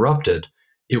never interrupted,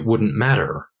 it wouldn't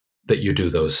matter that you do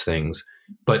those things.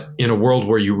 But in a world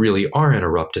where you really are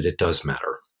interrupted, it does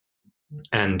matter.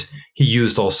 And he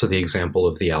used also the example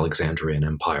of the Alexandrian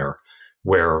Empire,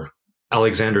 where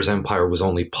Alexander's empire was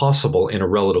only possible in a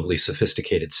relatively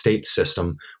sophisticated state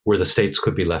system where the states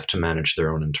could be left to manage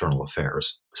their own internal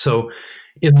affairs. So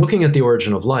in looking at the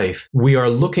origin of life, we are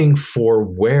looking for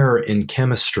where in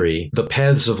chemistry the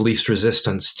paths of least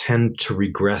resistance tend to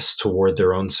regress toward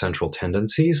their own central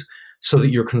tendencies, so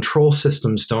that your control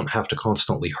systems don't have to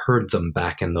constantly herd them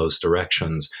back in those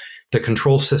directions. The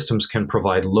control systems can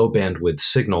provide low bandwidth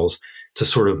signals to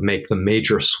sort of make the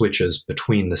major switches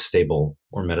between the stable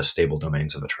or metastable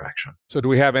domains of attraction. So do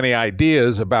we have any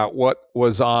ideas about what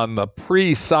was on the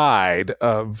pre-side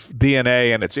of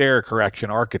DNA and its error correction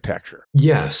architecture?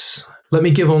 Yes. Let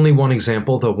me give only one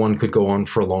example, though one could go on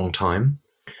for a long time.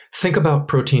 Think about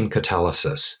protein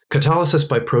catalysis. Catalysis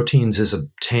by proteins is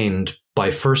obtained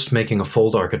by first making a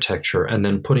fold architecture and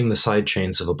then putting the side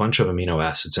chains of a bunch of amino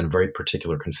acids in a very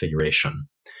particular configuration.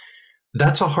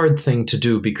 That's a hard thing to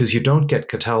do because you don't get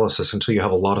catalysis until you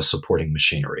have a lot of supporting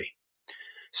machinery.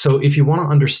 So if you want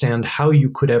to understand how you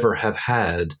could ever have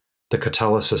had the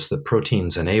catalysis that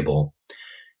proteins enable,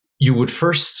 you would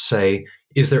first say,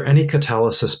 is there any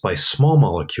catalysis by small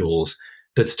molecules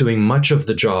that's doing much of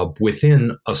the job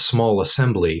within a small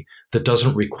assembly that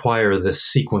doesn't require this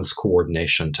sequence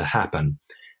coordination to happen?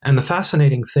 And the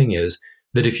fascinating thing is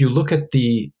that if you look at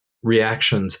the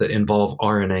reactions that involve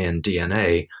RNA and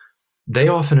DNA, they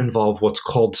often involve what's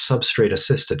called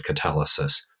substrate-assisted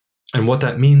catalysis. And what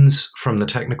that means from the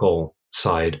technical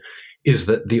side is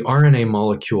that the RNA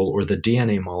molecule or the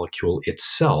DNA molecule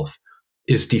itself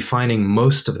is defining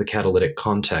most of the catalytic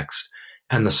context,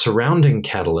 and the surrounding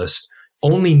catalyst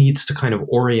only needs to kind of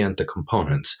orient the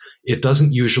components. It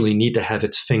doesn't usually need to have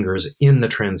its fingers in the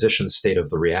transition state of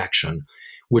the reaction,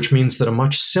 which means that a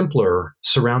much simpler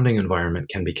surrounding environment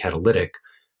can be catalytic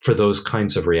for those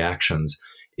kinds of reactions.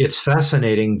 It's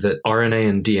fascinating that RNA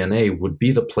and DNA would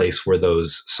be the place where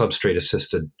those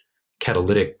substrate-assisted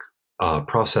catalytic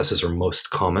processes are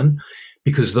most common,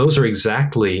 because those are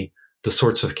exactly the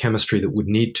sorts of chemistry that would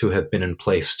need to have been in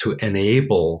place to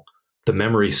enable the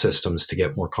memory systems to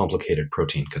get more complicated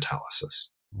protein catalysis.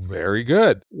 Very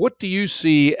good. What do you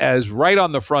see as right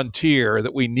on the frontier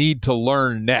that we need to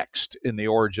learn next in the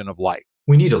origin of life?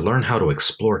 We need to learn how to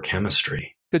explore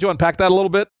chemistry. Could you unpack that a little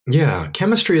bit? Yeah,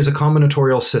 chemistry is a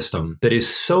combinatorial system that is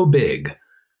so big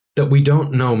that we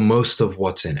don't know most of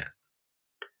what's in it.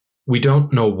 We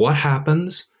don't know what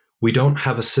happens. We don't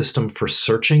have a system for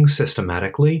searching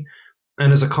systematically.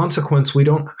 And as a consequence, we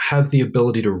don't have the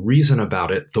ability to reason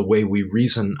about it the way we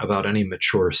reason about any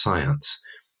mature science,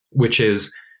 which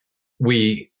is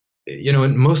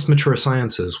in most mature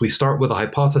sciences, we start with a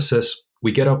hypothesis,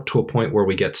 we get up to a point where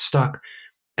we get stuck,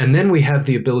 and then we have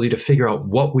the ability to figure out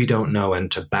what we don't know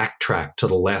and to backtrack to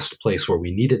the last place where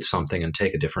we needed something and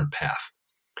take a different path.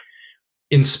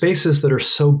 In spaces that are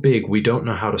so big, we don't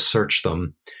know how to search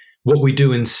them. What we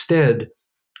do instead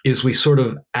is we sort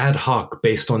of ad hoc,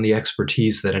 based on the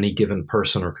expertise that any given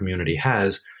person or community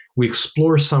has, we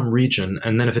explore some region,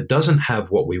 and then if it doesn't have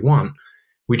what we want,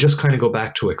 we just kind of go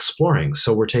back to exploring.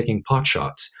 So we're taking pot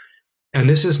shots. And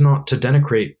this is not to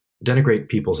denigrate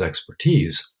people's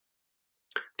expertise.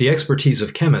 The expertise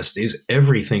of chemists is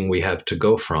everything we have to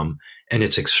go from, and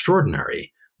it's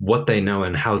extraordinary what they know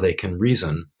and how they can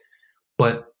reason.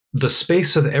 But the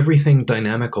space of everything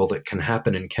dynamical that can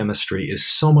happen in chemistry is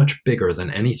so much bigger than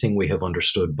anything we have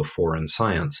understood before in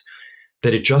science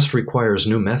that it just requires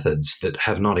new methods that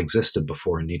have not existed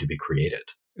before and need to be created.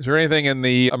 Is there anything in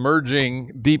the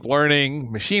emerging deep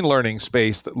learning, machine learning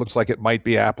space that looks like it might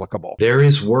be applicable? There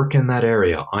is work in that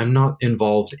area. I'm not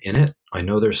involved in it. I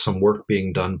know there's some work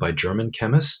being done by German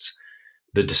chemists.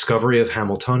 The discovery of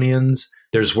Hamiltonians.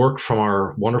 There's work from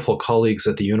our wonderful colleagues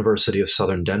at the University of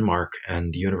Southern Denmark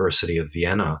and the University of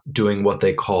Vienna doing what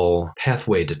they call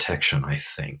pathway detection, I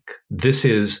think. This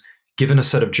is, given a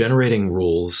set of generating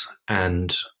rules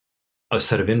and a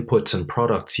set of inputs and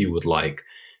products you would like,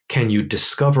 can you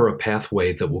discover a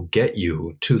pathway that will get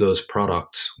you to those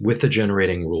products with the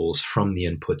generating rules from the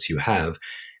inputs you have?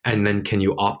 And then can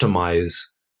you optimize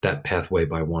that pathway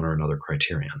by one or another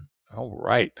criterion? All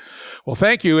right. Well,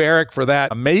 thank you, Eric, for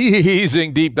that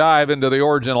amazing deep dive into the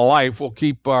origin of life. We'll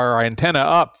keep our antenna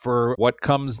up for what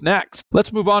comes next.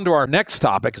 Let's move on to our next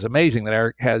topic. It's amazing that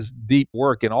Eric has deep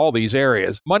work in all these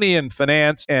areas: money and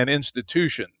finance and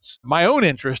institutions. My own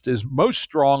interest is most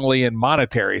strongly in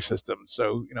monetary systems.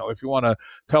 So, if you want to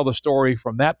tell the story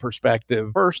from that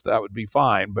perspective first, that would be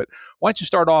fine. But why don't you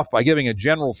start off by giving a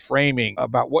general framing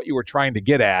about what you were trying to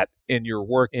get at in your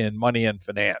work in money and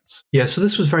finance? Yeah, so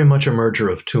this was very much a merger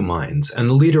of two minds. And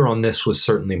the leader on this was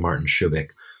certainly Martin Shubik,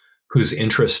 whose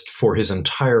interest for his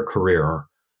entire career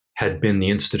had been the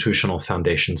institutional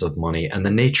foundations of money and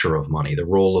the nature of money, the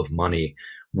role of money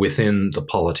within the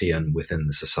polity and within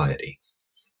the society.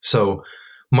 So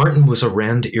Martin was a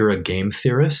Rand-era game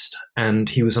theorist, and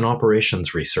he was an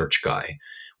operations research guy,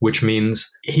 which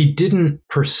means he didn't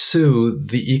pursue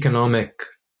the economic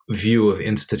view of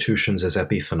institutions as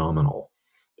epiphenomenal.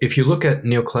 If you look at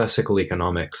neoclassical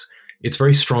economics, it's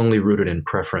very strongly rooted in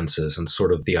preferences and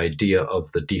sort of the idea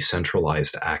of the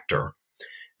decentralized actor.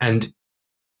 And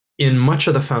in much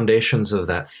of the foundations of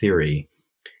that theory,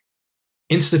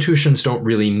 institutions don't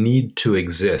really need to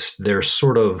exist. They're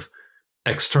sort of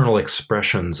external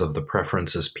expressions of the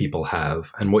preferences people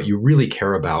have. And what you really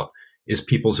care about is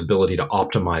people's ability to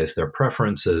optimize their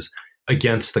preferences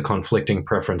against the conflicting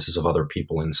preferences of other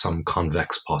people in some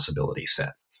convex possibility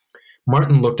set.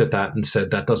 Martin looked at that and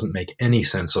said, that doesn't make any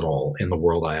sense at all in the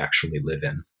world I actually live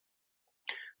in.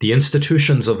 The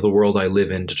institutions of the world I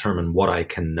live in determine what I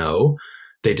can know.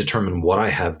 They determine what I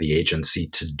have the agency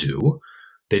to do.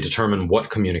 They determine what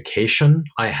communication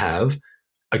I have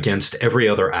against every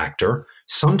other actor.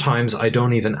 Sometimes I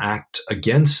don't even act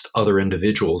against other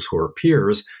individuals who are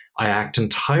peers. I act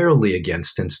entirely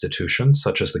against institutions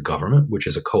such as the government, which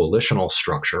is a coalitional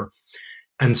structure.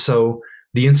 And so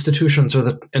the institutions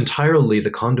are entirely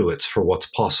the conduits for what's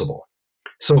possible.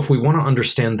 So if we want to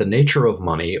understand the nature of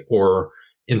money, or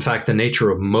in fact, the nature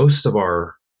of most of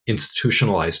our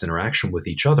institutionalized interaction with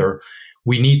each other,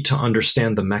 we need to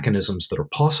understand the mechanisms that are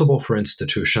possible for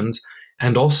institutions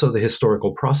and also the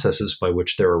historical processes by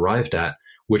which they're arrived at,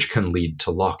 which can lead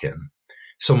to lock-in.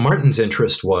 So Martin's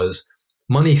interest was,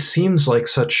 money seems like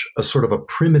such a sort of a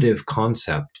primitive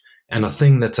concept and a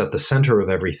thing that's at the center of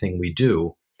everything we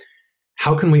do.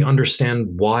 How can we understand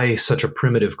why such a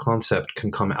primitive concept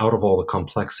can come out of all the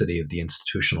complexity of the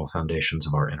institutional foundations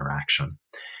of our interaction?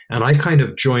 And I kind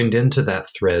of joined into that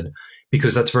thread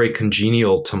because that's very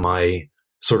congenial to my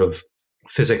sort of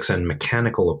physics and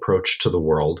mechanical approach to the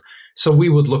world. So we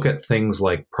would look at things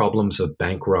like problems of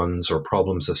bank runs or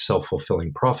problems of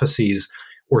self-fulfilling prophecies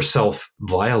or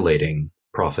self-violating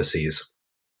prophecies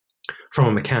from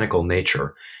a mechanical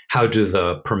nature. How do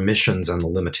the permissions and the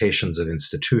limitations of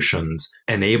institutions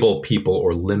enable people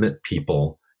or limit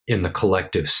people in the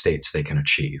collective states they can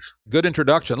achieve? Good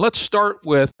introduction. Let's start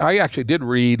with, I actually did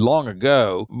read long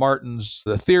ago Martin's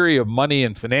The Theory of Money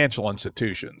and Financial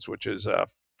Institutions, which is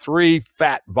 3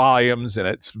 fat volumes, and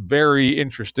it's very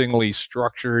interestingly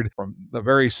structured from the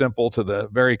very simple to the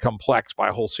very complex by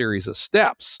a whole series of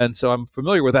steps. And so I'm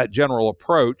familiar with that general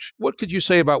approach. What could you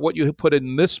say about what you put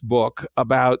in this book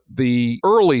about the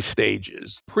early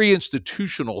stages,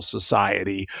 pre-institutional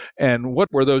society, and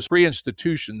what were those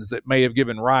pre-institutions that may have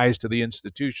given rise to the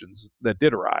institutions that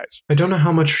did arise? I don't know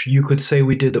how much you could say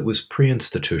we did that was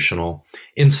pre-institutional.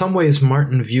 In some ways,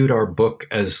 Martin viewed our book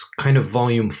as kind of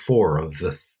volume 4 of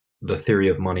the Theory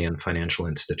of Money and Financial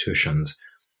Institutions,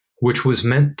 which was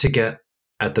meant to get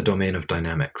at the domain of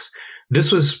dynamics.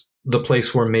 This was the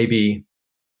place where maybe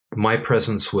my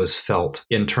presence was felt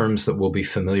in terms that will be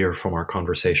familiar from our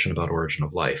conversation about origin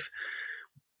of life.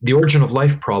 The origin of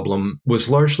life problem was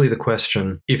largely the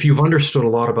question, if you've understood a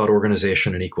lot about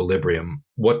organization and equilibrium,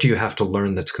 what do you have to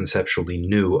learn that's conceptually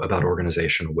new about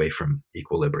organization away from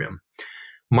equilibrium?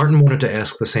 Martin wanted to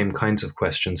ask the same kinds of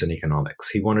questions in economics.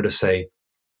 He wanted to say,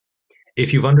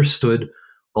 if you've understood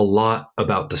a lot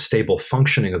about the stable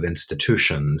functioning of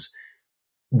institutions,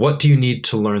 what do you need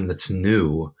to learn that's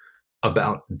new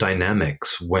about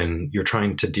dynamics when you're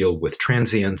trying to deal with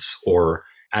transience or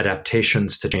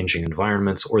adaptations to changing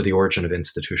environments or the origin of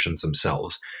institutions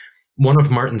themselves? One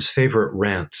of Martin's favorite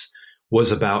rants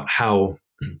was about how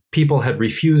people had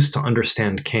refused to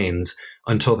understand Keynes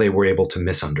until they were able to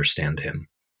misunderstand him.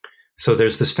 So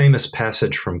there's this famous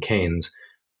passage from Keynes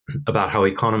about how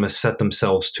economists set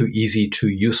themselves too easy, too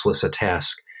useless a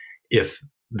task if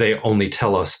they only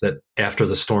tell us that after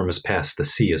the storm has passed, the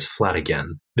sea is flat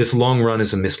again. This long run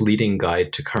is a misleading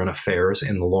guide to current affairs.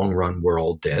 In the long run, we're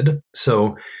all dead.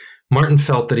 So Martin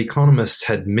felt that economists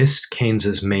had missed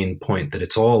Keynes's main point, that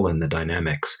it's all in the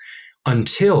dynamics,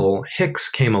 until Hicks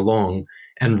came along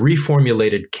and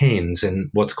reformulated Keynes in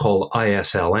what's called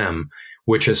ISLM,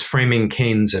 which is framing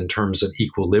Keynes in terms of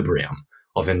equilibrium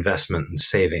of investment and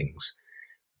savings.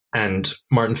 And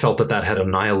Martin felt that that had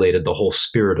annihilated the whole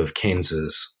spirit of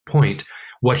Keynes's point.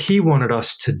 What he wanted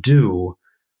us to do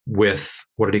with,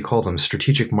 what did he call them,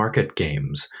 strategic market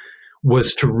games,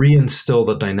 was to reinstill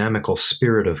the dynamical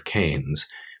spirit of Keynes.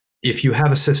 If you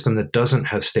have a system that doesn't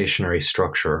have stationary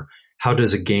structure, how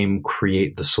does a game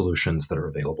create the solutions that are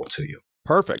available to you?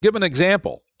 Perfect. Give an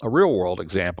example, a real world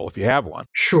example, if you have one.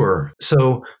 Sure.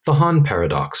 So the Hahn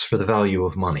paradox for the value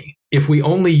of money. If we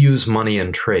only use money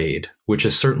in trade, which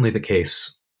is certainly the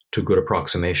case to good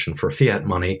approximation for fiat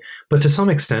money, but to some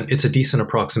extent, it's a decent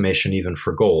approximation even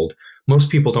for gold. Most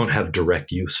people don't have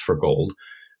direct use for gold,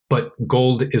 but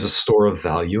gold is a store of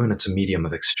value and it's a medium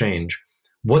of exchange.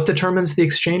 What determines the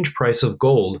exchange price of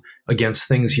gold against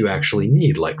things you actually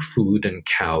need, like food and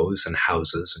cows and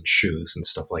houses and shoes and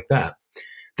stuff like that?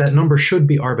 That number should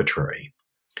be arbitrary.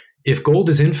 If gold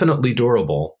is infinitely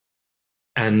durable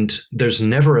and there's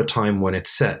never a time when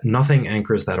it's set, nothing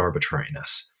anchors that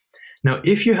arbitrariness. Now,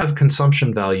 if you have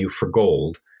consumption value for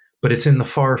gold, but it's in the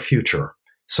far future,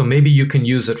 so maybe you can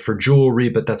use it for jewelry,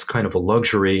 but that's kind of a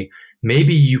luxury.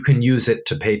 Maybe you can use it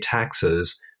to pay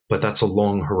taxes, but that's a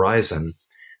long horizon.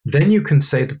 Then you can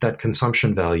say that that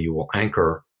consumption value will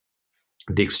anchor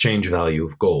the exchange value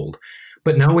of gold.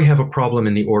 But now we have a problem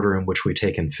in the order in which we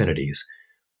take infinities.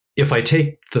 If I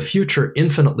take the future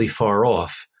infinitely far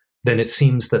off, then it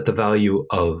seems that the value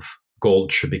of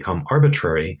gold should become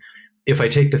arbitrary. If I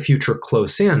take the future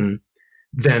close in,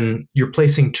 then you're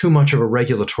placing too much of a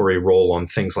regulatory role on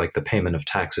things like the payment of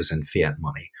taxes and fiat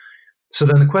money. So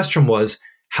then the question was,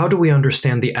 how do we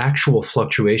understand the actual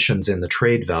fluctuations in the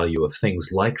trade value of things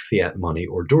like fiat money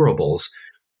or durables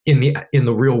in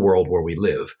the real world where we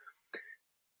live?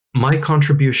 My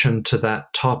contribution to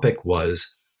that topic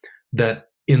was that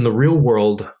in the real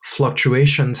world,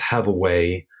 fluctuations have a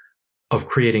way of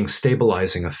creating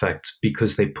stabilizing effects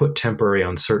because they put temporary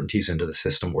uncertainties into the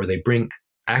system, or they bring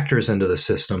actors into the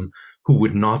system who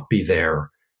would not be there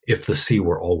if the sea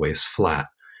were always flat.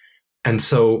 And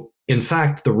so, in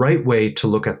fact, the right way to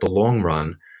look at the long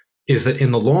run is that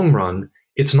in the long run,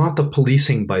 it's not the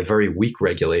policing by very weak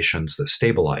regulations that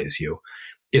stabilize you.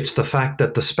 It's the fact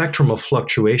that the spectrum of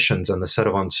fluctuations and the set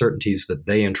of uncertainties that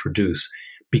they introduce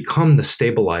become the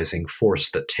stabilizing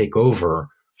force that take over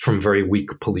from very weak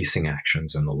policing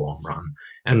actions in the long run.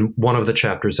 And one of the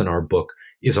chapters in our book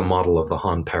is a model of the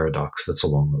Hahn paradox that's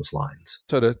along those lines.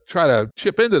 So to try to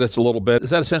chip into this a little bit, is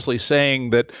that essentially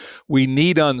saying that we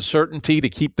need uncertainty to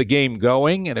keep the game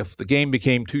going? And if the game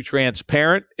became too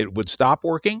transparent, it would stop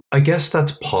working? I guess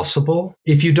that's possible.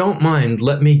 If you don't mind,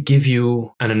 let me give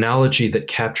you an analogy that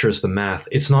captures the math.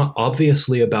 It's not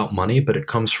obviously about money, but it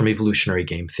comes from evolutionary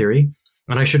game theory.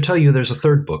 And I should tell you there's a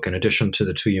third book in addition to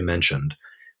the two you mentioned,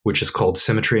 which is called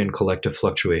Symmetry and Collective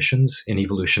Fluctuations in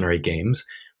Evolutionary Games.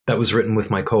 That was written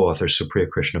with my co-author, Supriya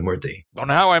Krishnamurthy. Don't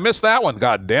know how I missed that one,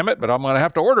 God damn it, but I'm going to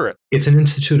have to order it. It's an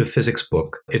Institute of Physics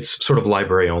book. It's sort of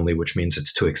library only, which means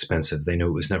it's too expensive. They knew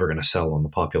it was never going to sell on the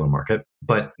popular market.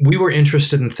 But we were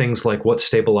interested in things like what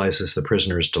stabilizes the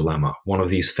prisoner's dilemma, one of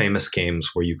these famous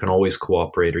games where you can always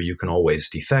cooperate or you can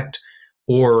always defect,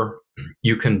 or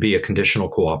you can be a conditional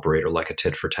cooperator like a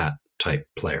tit-for-tat type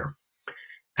player.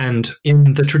 And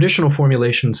in the traditional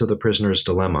formulations of the prisoner's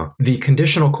dilemma, the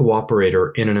conditional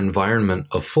cooperator in an environment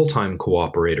of full-time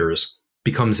cooperators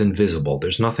becomes invisible.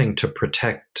 There's nothing to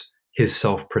protect his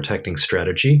self-protecting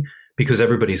strategy because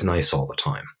everybody's nice all the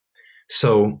time.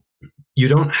 So you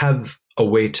don't have a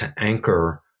way to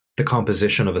anchor the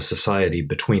composition of a society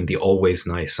between the always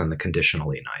nice and the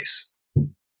conditionally nice.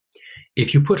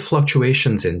 If you put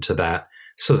fluctuations into that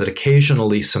so that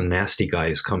occasionally some nasty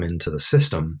guys come into the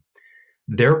system,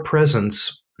 their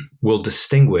presence will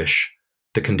distinguish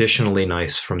the conditionally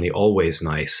nice from the always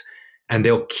nice, and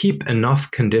they'll keep enough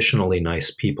conditionally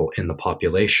nice people in the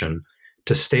population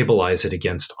to stabilize it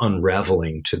against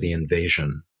unraveling to the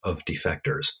invasion of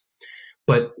defectors.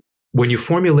 But when you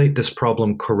formulate this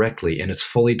problem correctly in its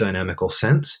fully dynamical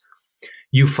sense,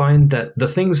 you find that the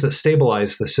things that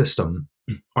stabilize the system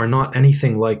are not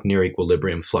anything like near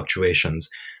equilibrium fluctuations.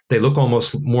 They look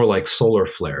almost more like solar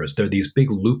flares. They're these big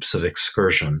loops of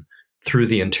excursion through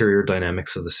the interior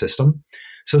dynamics of the system.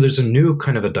 So there's a new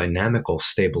kind of a dynamical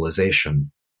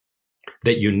stabilization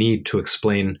that you need to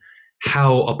explain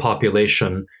how a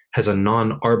population has a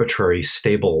non-arbitrary,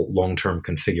 stable, long-term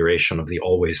configuration of the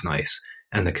always nice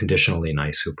and the conditionally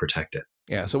nice who protect it.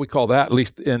 Yeah, so we call that, at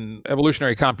least in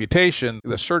evolutionary computation,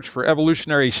 the search for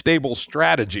evolutionary stable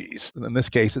strategies. In this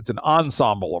case, it's an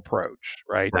ensemble approach,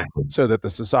 right? Exactly. So that the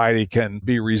society can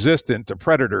be resistant to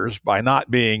predators by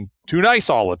not being too nice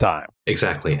all the time.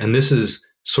 Exactly. And this is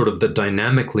sort of the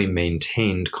dynamically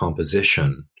maintained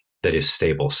composition that is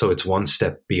stable. So it's one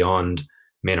step beyond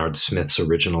Maynard Smith's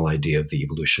original idea of the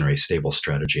evolutionary stable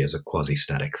strategy as a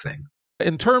quasi-static thing.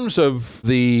 In terms of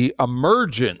the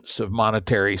emergence of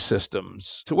monetary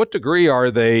systems, to what degree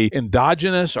are they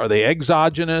endogenous? Are they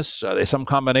exogenous? Are they some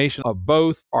combination of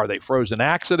both? Are they frozen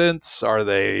accidents? Are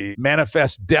they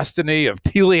manifest destiny of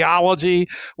teleology?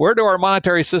 Where do our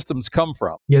monetary systems come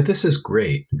from? Yeah, this is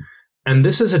great. And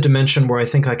this is a dimension where I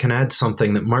think I can add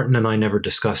something that Martin and I never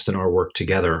discussed in our work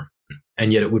together.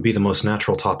 And yet it would be the most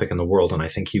natural topic in the world, and I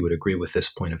think he would agree with this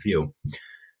point of view.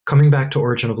 Coming back to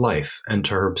Origin of Life and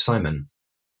to Herb Simon.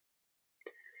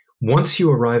 Once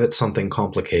you arrive at something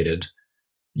complicated,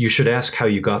 you should ask how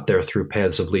you got there through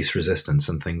paths of least resistance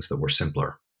and things that were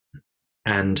simpler.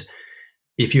 And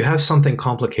if you have something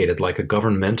complicated like a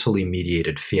governmentally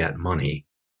mediated fiat money,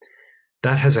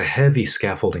 that has a heavy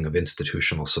scaffolding of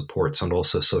institutional supports and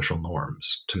also social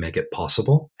norms to make it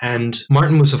possible. And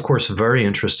Martin was, of course, very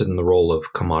interested in the role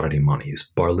of commodity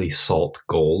monies, barley, salt,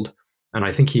 gold. And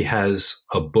I think he has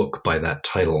a book by that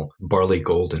title, Barley,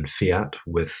 Gold, and Fiat,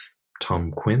 with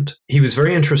Tom Quint. He was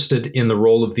very interested in the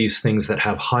role of these things that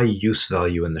have high use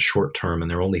value in the short term and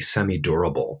they're only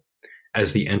semi-durable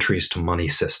as the entries to money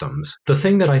systems. The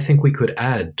thing that I think we could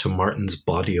add to Martin's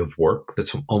body of work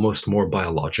that's almost more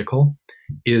biological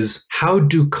is how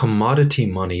do commodity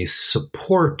monies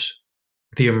support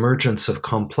the emergence of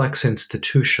complex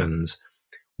institutions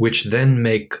which then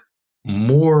make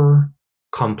more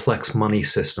complex money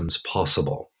systems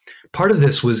possible? Part of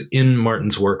this was in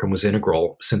Martin's work and was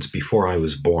integral since before I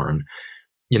was born.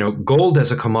 You know, gold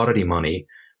as a commodity money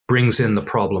brings in the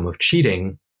problem of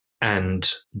cheating and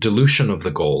dilution of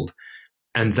the gold.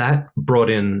 And that brought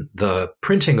in the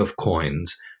printing of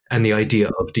coins and the idea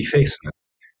of defacement.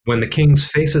 When the king's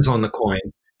face is on the coin,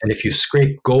 and if you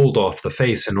scrape gold off the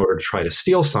face in order to try to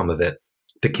steal some of it,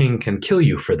 the king can kill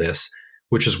you for this,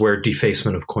 which is where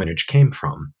defacement of coinage came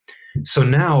from. So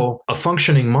now a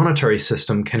functioning monetary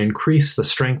system can increase the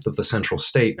strength of the central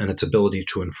state and its ability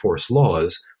to enforce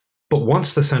laws. But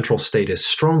once the central state is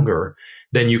stronger,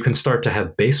 then you can start to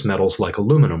have base metals like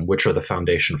aluminum, which are the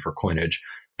foundation for coinage,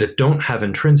 that don't have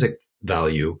intrinsic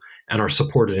value and are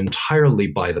supported entirely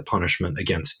by the punishment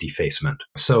against defacement.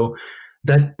 So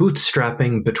that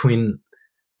bootstrapping between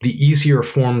the easier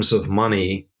forms of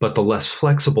money, but the less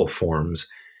flexible forms,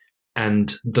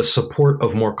 and the support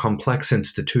of more complex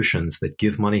institutions that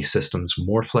give money systems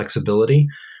more flexibility,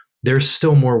 there's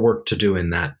still more work to do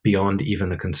in that beyond even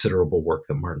the considerable work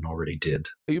that Martin already did.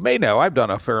 You may know I've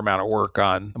done a fair amount of work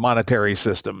on monetary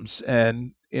systems,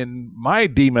 and in my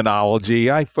demonology,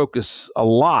 I focus a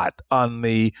lot on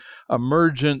the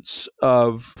emergence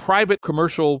of private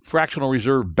commercial fractional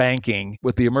reserve banking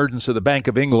with the emergence of the Bank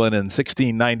of England in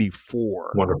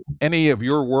 1694. Wonderful. Any of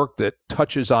your work that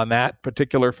touches on that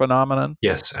particular phenomenon?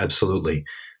 Yes, absolutely.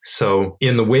 So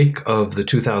in the wake of the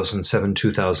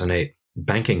 2007-2008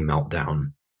 banking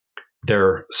meltdown,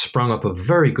 there sprung up a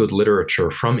very good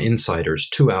literature from insiders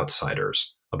to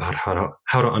outsiders about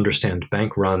how to understand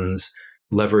bank runs,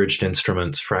 leveraged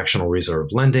instruments, fractional reserve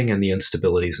lending, and the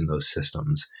instabilities in those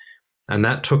systems. And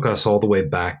that took us all the way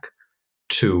back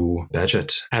to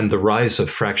Bagehot and the rise of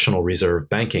fractional reserve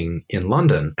banking in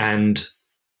London and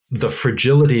the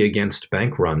fragility against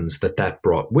bank runs that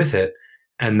brought with it,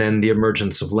 and then the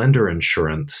emergence of lender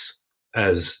insurance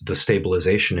as the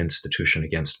stabilization institution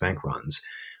against bank runs.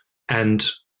 And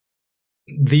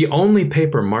the only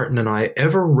paper Martin and I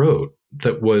ever wrote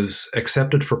that was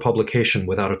accepted for publication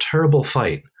without a terrible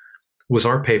fight was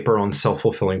our paper on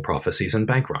self-fulfilling prophecies and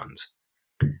bank runs.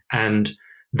 And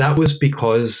that was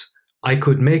because I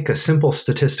could make a simple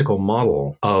statistical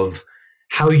model of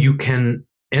how you can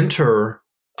enter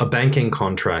a banking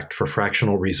contract for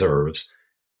fractional reserves,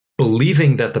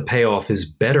 believing that the payoff is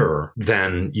better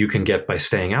than you can get by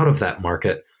staying out of that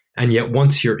market. And yet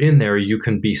once you're in there, you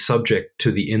can be subject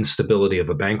to the instability of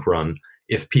a bank run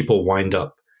if people wind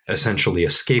up essentially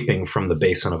escaping from the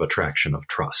basin of attraction of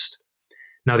trust.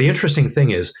 Now, the interesting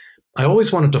thing is, I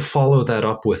always wanted to follow that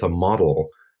up with a model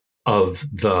of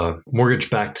the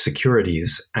mortgage-backed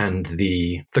securities and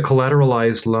the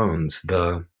collateralized loans,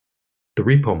 the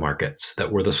repo markets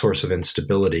that were the source of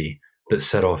instability that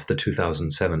set off the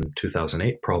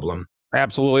 2007-2008 problem.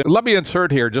 Absolutely. Let me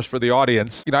insert here just for the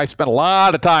audience. I spent a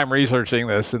lot of time researching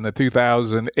this in the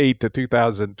 2008 to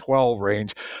 2012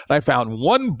 range. And I found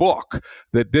one book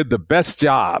that did the best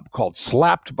job called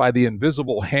Slapped by the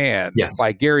Invisible Hand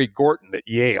by Gary Gorton at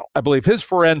Yale. I believe his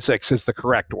forensics is the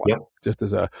correct one. Just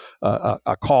as a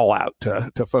call out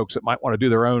to folks that might want to do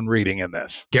their own reading in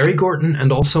this. Gary Gorton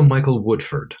and also Michael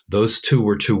Woodford. Those two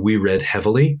were two we read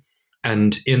heavily.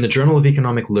 And in the Journal of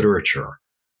Economic Literature,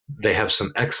 they have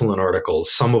some excellent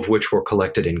articles, some of which were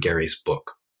collected in Gary's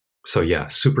book. So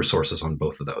super sources on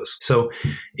both of those. So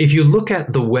if you look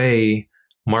at the way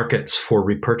markets for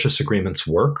repurchase agreements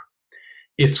work,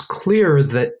 it's clear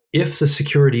that if the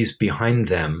securities behind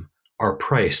them are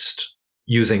priced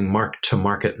using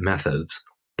mark-to-market methods,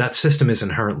 that system is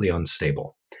inherently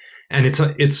unstable. And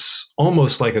it's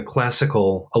almost like a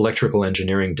classical electrical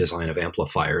engineering design of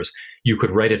amplifiers. You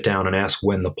could write it down and ask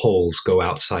when the poles go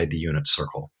outside the unit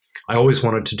circle. I always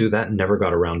wanted to do that and never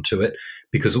got around to it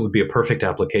because it would be a perfect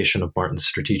application of Martin's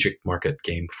strategic market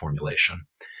game formulation.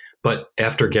 But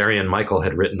after Gary and Michael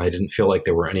had written, I didn't feel like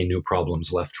there were any new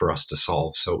problems left for us to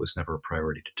solve, so it was never a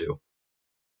priority to do.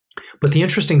 But the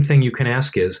interesting thing you can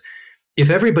ask is, if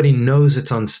everybody knows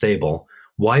it's unstable,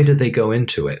 why did they go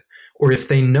into it? Or if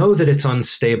they know that it's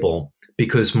unstable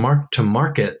because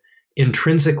mark-to-market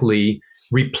intrinsically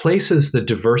replaces the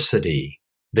diversity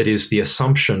that is the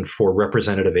assumption for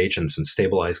representative agents in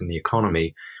stabilizing the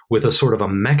economy with a sort of a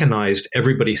mechanized,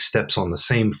 everybody steps on the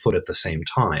same foot at the same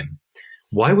time.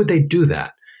 Why would they do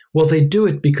that? Well, they do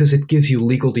it because it gives you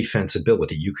legal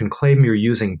defensibility. You can claim you're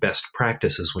using best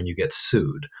practices when you get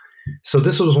sued. So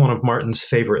this was one of Martin's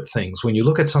favorite things. When you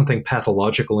look at something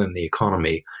pathological in the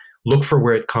economy, look for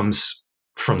where it comes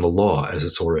from the law as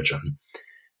its origin.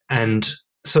 And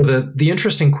so the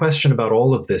interesting question about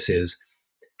all of this is,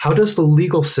 how does the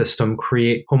legal system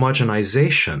create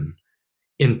homogenization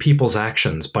in people's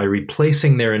actions by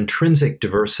replacing their intrinsic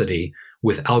diversity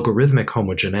with algorithmic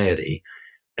homogeneity?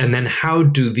 And then how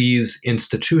do these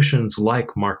institutions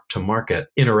like mark-to-market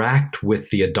interact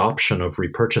with the adoption of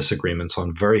repurchase agreements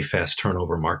on very fast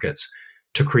turnover markets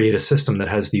to create a system that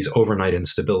has these overnight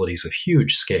instabilities of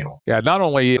huge scale? Yeah, not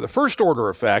only the first order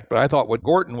effect, but I thought what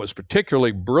Gorton was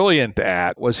particularly brilliant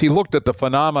at was he looked at the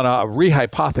phenomena of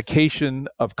rehypothecation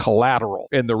of collateral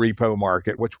in the repo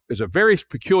market, which is a very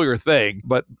peculiar thing,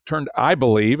 but turned, I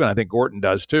believe, and I think Gorton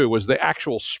does too, was the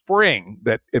actual spring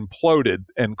that imploded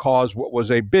and caused what was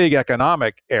a big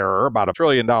economic error, about $1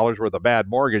 trillion worth of bad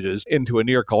mortgages, into a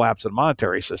near collapse of the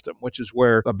monetary system, which is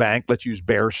where a bank, let's use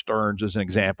Bear Stearns as an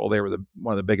example, they were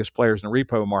one of the biggest players in the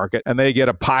repo market, and they get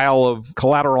a pile of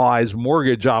collateralized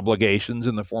mortgage obligations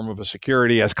in the form of a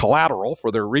security as collateral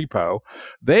for their repo.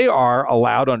 They are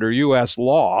allowed under U.S.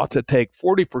 law to take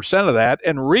 40% of that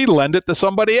and relend it to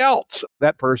somebody else.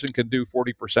 That person can do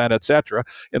 40%, et cetera.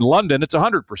 In London, it's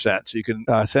 100%. So you can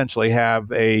essentially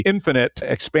have a infinite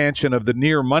expansion of the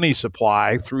near money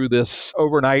supply through this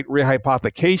overnight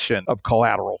rehypothecation of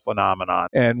collateral phenomenon.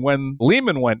 And when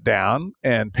Lehman went down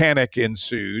and panic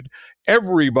ensued,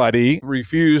 everybody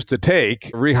refused to take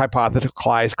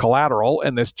rehypothecized collateral,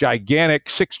 and this gigantic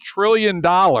 $6 trillion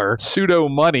pseudo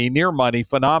money, near money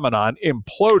phenomenon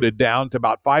imploded down to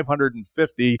about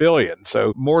 $550 billion.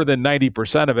 So more than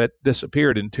 90% of it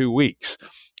disappeared in 2 weeks.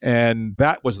 And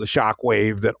that was the shock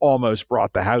wave that almost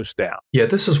brought the house down. Yeah,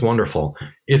 this is wonderful.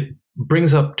 It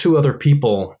brings up two other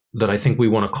people that I think we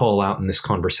want to call out in this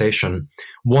conversation.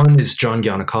 One is John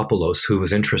Giannakopoulos, who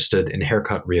was interested in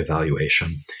haircut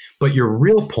reevaluation. But your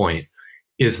real point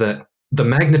is that the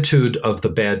magnitude of the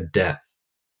bad debt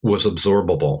was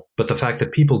absorbable, but the fact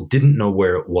that people didn't know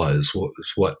where it was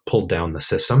what pulled down the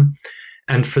system.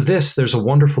 And for this, there's a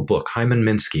wonderful book, Hyman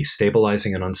Minsky,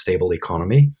 Stabilizing an Unstable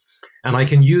Economy. And I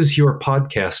can use your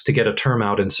podcast to get a term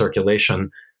out in circulation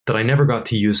that I never got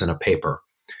to use in a paper.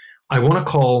 I want to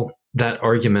call that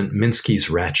argument Minsky's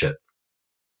ratchet,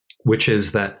 which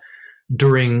is that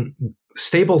during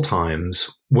stable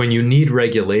times, when you need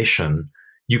regulation,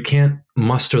 you can't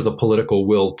muster the political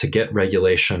will to get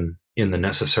regulation in the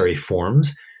necessary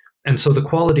forms. And so the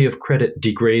quality of credit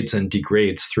degrades and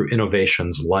degrades through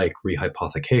innovations like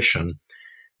rehypothecation.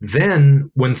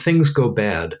 Then, when things go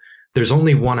bad, there's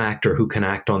only one actor who can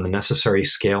act on the necessary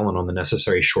scale and on the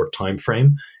necessary short time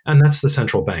frame, and that's the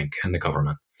central bank and the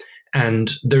government.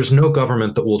 And there's no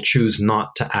government that will choose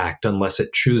not to act unless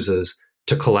it chooses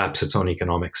to collapse its own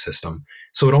economic system.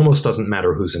 So it almost doesn't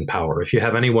matter who's in power. If you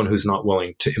have anyone who's not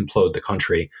willing to implode the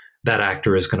country, that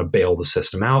actor is going to bail the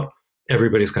system out.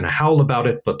 Everybody's going to howl about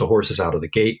it, but the horse is out of the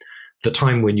gate. The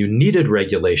time when you needed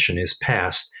regulation is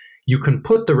past. You can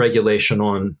put the regulation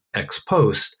on ex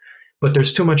post, but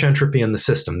there's too much entropy in the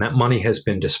system. That money has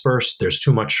been dispersed, there's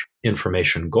too much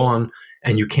information gone,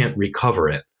 and you can't recover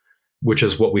it, which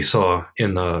is what we saw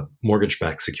in the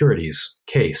mortgage-backed securities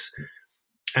case.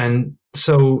 And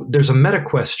so there's a meta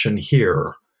question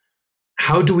here.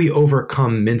 How do we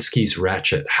overcome Minsky's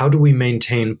ratchet? How do we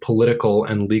maintain political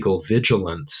and legal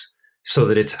vigilance so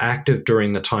that it's active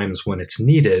during the times when it's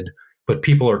needed, but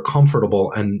people are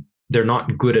comfortable and they're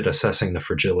not good at assessing the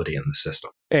fragility in the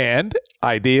system? And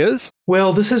ideas?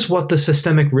 Well, this is what the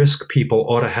systemic risk people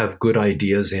ought to have good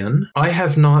ideas in. I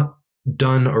have not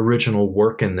done original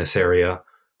work in this area,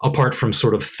 apart from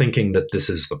sort of thinking that this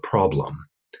is the problem.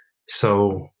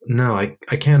 So, no,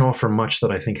 I can't offer much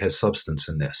that I think has substance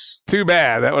in this. Too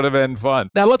bad. That would have been fun.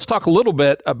 Now, let's talk a little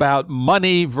bit about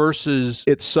money versus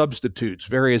its substitutes,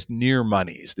 various near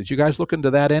monies. Did you guys look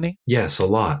into that any? Yes, a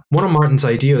lot. One of Martin's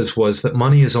ideas was that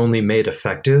money is only made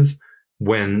effective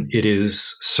when it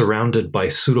is surrounded by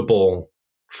suitable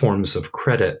forms of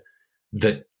credit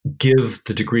that give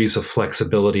the degrees of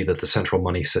flexibility that the central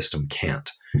money system can't.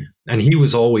 And he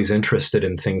was always interested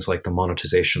in things like the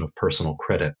monetization of personal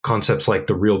credit, concepts like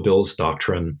the real bills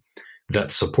doctrine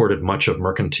that supported much of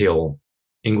mercantile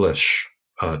English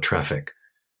traffic.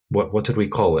 What did we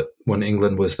call it when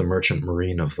England was the merchant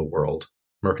marine of the world?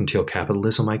 Mercantile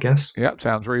capitalism, I guess? Yeah,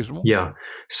 sounds reasonable. Yeah.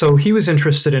 So he was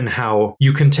interested in how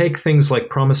you can take things like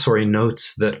promissory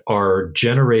notes that are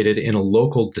generated in a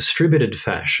local distributed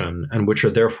fashion and which are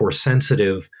therefore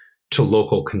sensitive to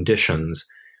local conditions.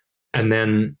 And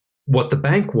then what the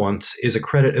bank wants is a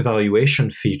credit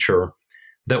evaluation feature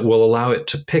that will allow it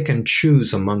to pick and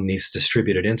choose among these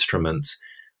distributed instruments,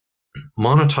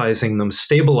 monetizing them,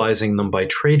 stabilizing them by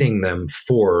trading them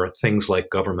for things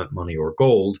like government money or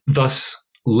gold, thus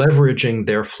leveraging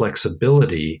their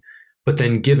flexibility, but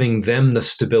then giving them the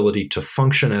stability to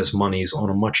function as monies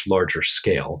on a much larger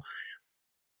scale.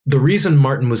 The reason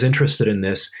Martin was interested in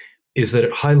this is that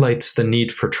it highlights the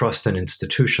need for trust in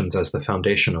institutions as the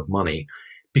foundation of money,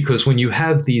 because when you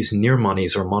have these near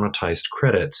monies or monetized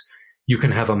credits, you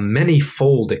can have a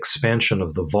many-fold expansion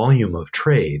of the volume of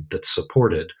trade that's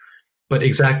supported. But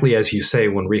exactly as you say,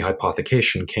 when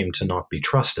rehypothecation came to not be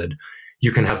trusted,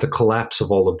 you can have the collapse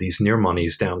of all of these near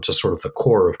monies down to sort of the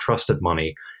core of trusted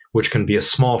money, which can be a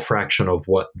small fraction of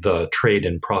what the trade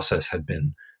in process had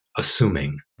been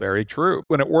assuming. Very true.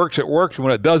 When it works, it works.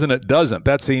 When it doesn't, it doesn't.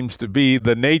 That seems to be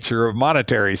the nature of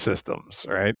monetary systems,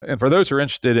 right? And for those who are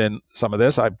interested in some of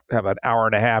this, I have an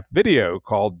 1.5-hour video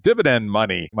called Dividend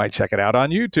Money. You might check it out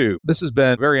on YouTube. This has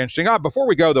been very interesting. Before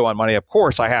we go, though, on money, of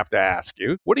course, I have to ask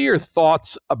you, what are your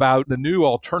thoughts about the new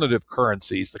alternative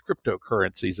currencies, the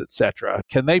cryptocurrencies, et cetera?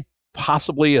 Can they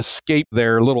possibly escape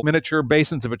their little miniature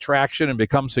basins of attraction and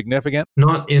become significant?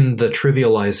 Not in the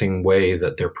trivializing way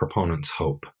that their proponents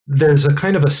hope. There's a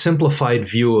kind of a simplified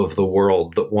view of the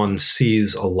world that one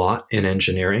sees a lot in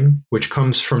engineering, which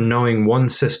comes from knowing one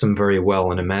system very well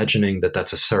and imagining that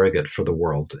that's a surrogate for the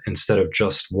world instead of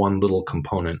just one little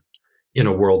component in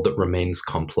a world that remains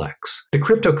complex. The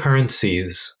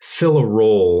cryptocurrencies fill a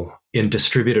role in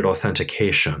distributed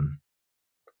authentication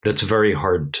that's very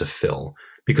hard to fill.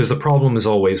 Because the problem is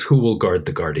always who will guard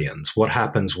the guardians? What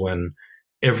happens when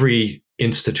every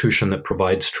institution that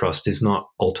provides trust is not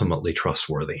ultimately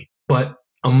trustworthy? But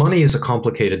a money is a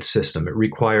complicated system. It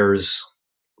requires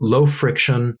low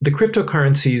friction. The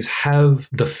cryptocurrencies have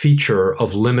the feature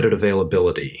of limited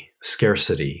availability,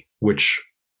 scarcity, which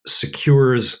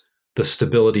secures the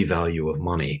stability value of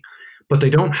money. But they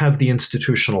don't have the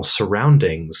institutional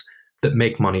surroundings that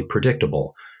make money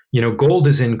predictable. Gold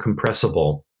is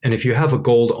incompressible. And if you have a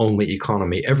gold-only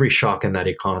economy, every shock in that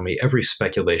economy, every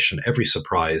speculation, every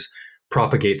surprise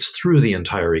propagates through the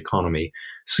entire economy.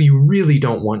 So you really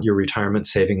don't want your retirement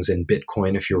savings in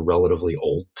Bitcoin if you're relatively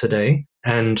old today.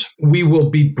 And we will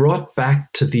be brought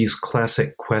back to these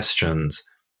classic questions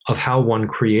of how one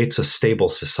creates a stable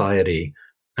society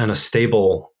and a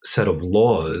stable set of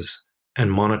laws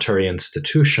and monetary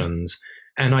institutions.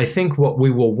 And I think what we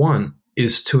will want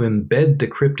is to embed the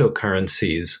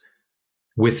cryptocurrencies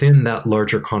within that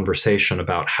larger conversation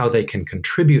about how they can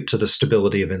contribute to the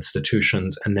stability of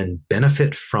institutions and then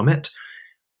benefit from it,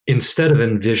 instead of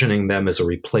envisioning them as a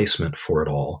replacement for it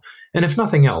all. And if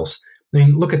nothing else,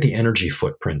 look at the energy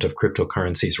footprint of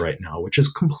cryptocurrencies right now, which is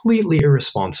completely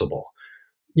irresponsible.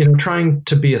 Trying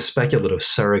to be a speculative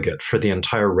surrogate for the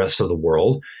entire rest of the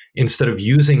world, instead of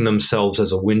using themselves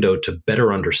as a window to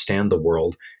better understand the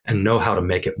world and know how to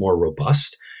make it more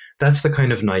robust. That's the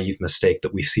kind of naive mistake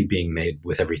that we see being made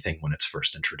with everything when it's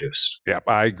first introduced. Yep,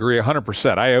 I agree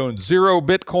 100%. I own 0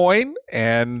 Bitcoin,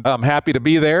 and I'm happy to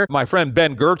be there. My friend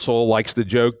Ben Goertzel likes to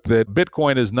joke that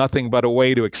Bitcoin is nothing but a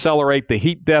way to accelerate the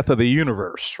heat death of the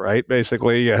universe, right?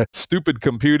 Basically, stupid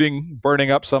computing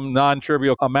burning up some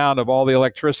non-trivial amount of all the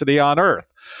electricity on Earth.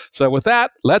 So with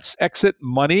that, let's exit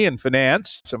money and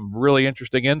finance, some really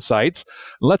interesting insights.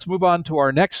 Let's move on to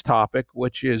our next topic,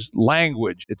 which is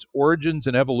language, its origins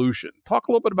and evolution. Talk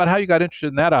a little bit about how you got interested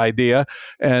in that idea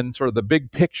and sort of the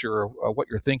big picture of what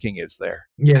your thinking is there.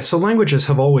 Yeah, so languages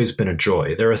have always been a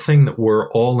joy. They're a thing that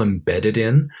we're all embedded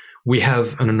in. We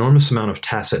have an enormous amount of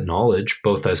tacit knowledge,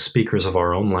 both as speakers of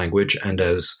our own language and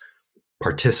as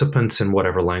participants in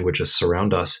whatever languages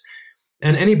surround us.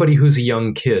 And anybody who's a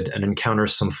young kid and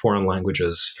encounters some foreign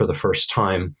languages for the first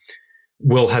time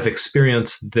will have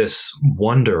experienced this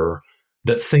wonder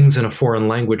that things in a foreign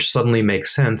language suddenly make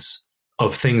sense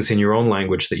of things in your own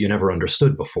language that you never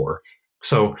understood before.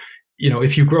 So,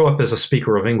 if you grow up as a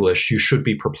speaker of English, you should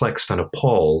be perplexed and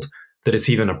appalled that it's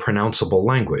even a pronounceable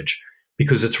language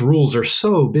because its rules are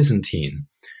so Byzantine.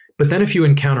 But then if you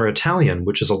encounter Italian,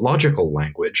 which is a logical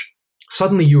language,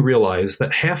 suddenly you realize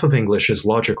that half of English is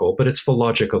logical, but it's the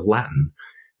logic of Latin.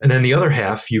 And then the other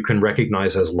half you can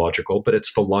recognize as logical, but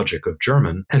it's the logic of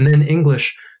German. And then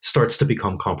English starts to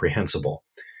become comprehensible.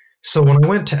 So when I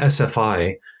went to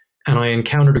SFI and I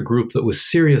encountered a group that was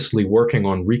seriously working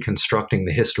on reconstructing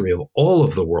the history of all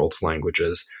of the world's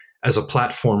languages as a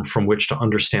platform from which to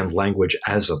understand language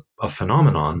as a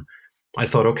phenomenon, I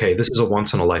thought, okay, this is a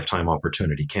once-in-a-lifetime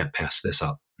opportunity. Can't pass this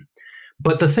up.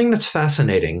 But the thing that's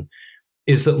fascinating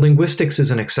is that linguistics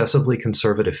is an excessively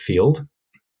conservative field,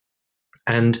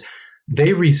 and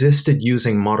they resisted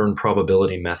using modern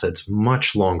probability methods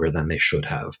much longer than they should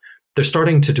have. They're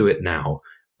starting to do it now,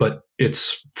 but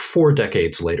it's 4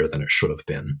 decades later than it should have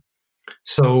been.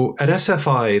 So at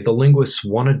SFI, the linguists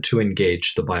wanted to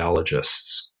engage the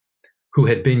biologists who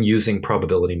had been using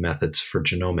probability methods for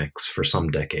genomics for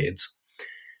some decades.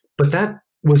 But that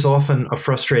was often a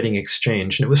frustrating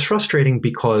exchange, and it was frustrating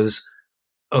because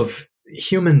of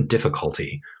human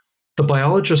difficulty. The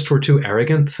biologists were too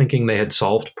arrogant, thinking they had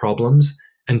solved problems,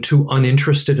 and too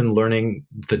uninterested in learning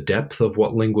the depth of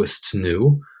what linguists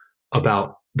knew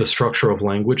about the structure of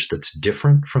language that's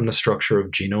different from the structure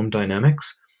of genome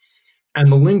dynamics.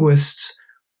 And the linguists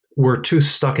were too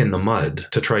stuck in the mud,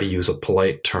 to try to use a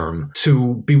polite term,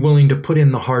 to be willing to put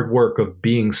in the hard work of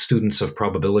being students of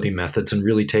probability methods and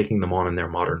really taking them on in their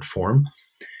modern form.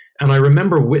 And I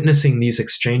remember witnessing these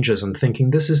exchanges and thinking,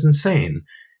 this is insane.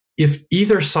 If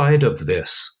either side of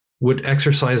this would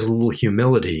exercise a little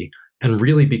humility and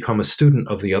really become a student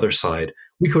of the other side,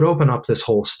 we could open up this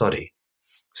whole study.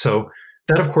 So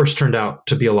that, of course, turned out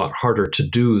to be a lot harder to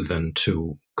do than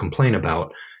to complain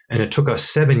about. And it took us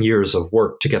 7 years of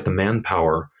work to get the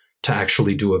manpower to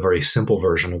actually do a very simple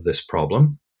version of this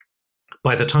problem.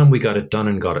 By the time we got it done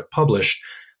and got it published,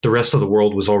 the rest of the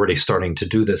world was already starting to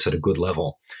do this at a good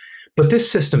level. But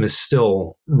this system is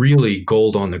still really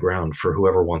gold on the ground for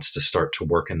whoever wants to start to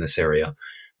work in this area,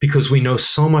 because we know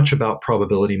so much about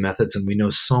probability methods and we know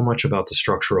so much about the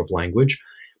structure of language.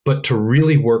 But to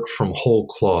really work from whole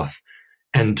cloth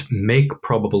and make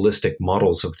probabilistic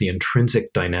models of the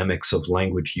intrinsic dynamics of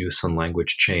language use and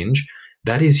language change,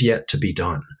 that is yet to be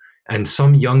done. And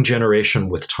some young generation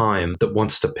with time that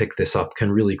wants to pick this up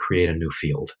can really create a new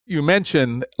field. You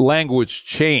mentioned language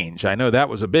change. I know that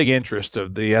was a big interest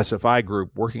of the SFI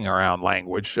group working around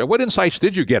language. What insights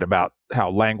did you get about how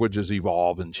languages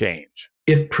evolve and change?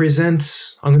 It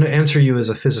presents, I'm going to answer you as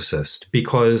a physicist,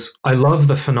 because I love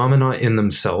the phenomena in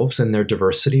themselves and their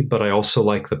diversity, but I also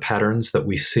like the patterns that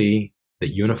we see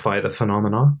that unify the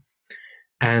phenomena.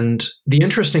 And the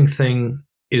interesting thing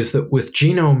is that with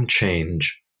genome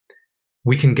change,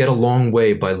 we can get a long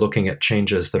way by looking at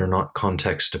changes that are not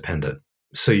context dependent.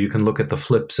 So you can look at the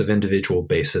flips of individual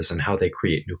bases and how they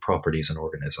create new properties in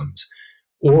organisms,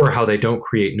 or how they don't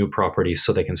create new properties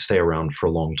so they can stay around for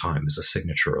a long time as a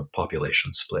signature of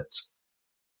population splits.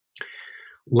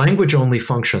 Language only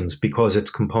functions because its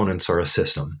components are a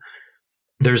system.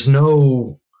 There's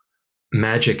no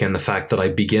magic in the fact that I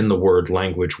begin the word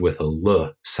language with a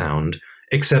L sound,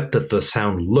 except that the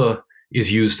sound L is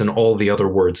used in all the other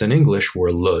words in English where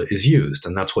L is used,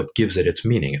 and that's what gives it its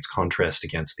meaning, its contrast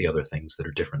against the other things that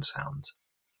are different sounds.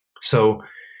 So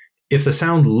if the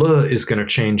sound L is going to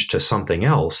change to something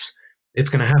else, it's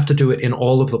going to have to do it in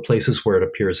all of the places where it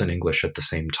appears in English at the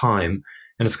same time,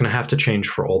 and it's going to have to change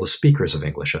for all the speakers of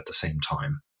English at the same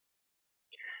time.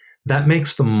 That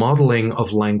makes the modeling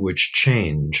of language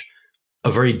change a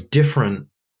very different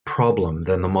problem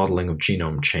than the modeling of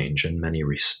genome change in many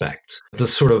respects.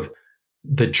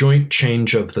 The joint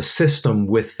change of the system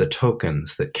with the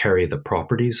tokens that carry the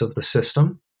properties of the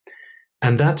system.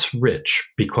 And that's rich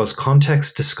because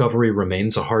context discovery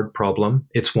remains a hard problem.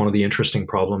 It's one of the interesting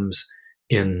problems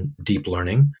in deep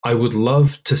learning. I would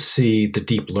love to see the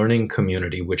deep learning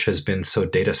community, which has been so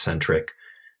data-centric,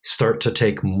 start to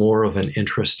take more of an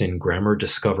interest in grammar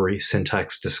discovery,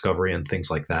 syntax discovery, and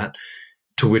things like that,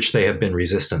 to which they have been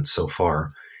resistant so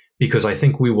far. Because I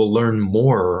think we will learn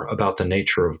more about the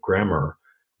nature of grammar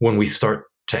when we start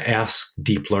to ask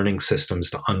deep learning systems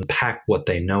to unpack what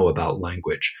they know about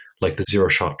language, like the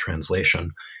zero-shot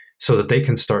translation, so that they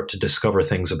can start to discover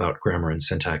things about grammar and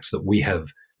syntax that we have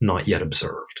not yet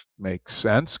observed. Makes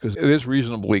sense, because it is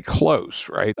reasonably close,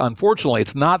 right? Unfortunately,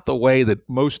 it's not the way that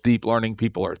most deep learning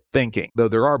people are thinking, though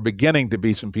there are beginning to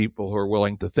be some people who are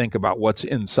willing to think about what's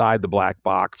inside the black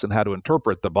box and how to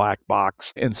interpret the black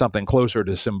box in something closer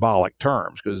to symbolic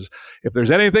terms, because if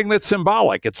there's anything that's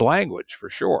symbolic, it's language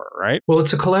for sure, right? Well,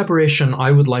 it's a collaboration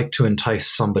I would like to entice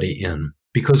somebody in,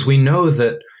 because we know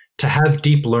that to have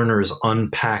deep learners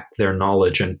unpack their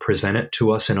knowledge and present it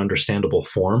to us in understandable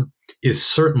form is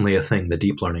certainly a thing the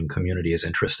deep learning community is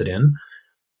interested in.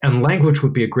 And language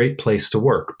would be a great place to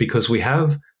work because we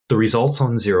have the results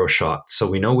on zero shot, so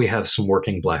we know we have some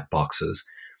working black boxes.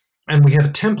 And we have a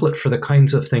template for the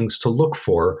kinds of things to look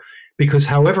for because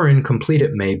however incomplete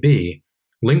it may be,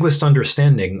 linguist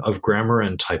understanding of grammar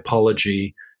and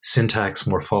typology, syntax,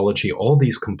 morphology, all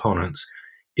these components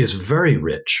is very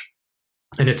rich.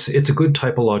 And it's a good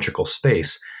typological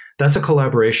space. That's a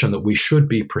collaboration that we should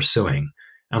be pursuing.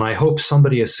 And I hope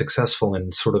somebody is successful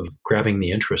in sort of grabbing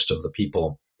the interest of the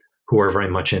people who are very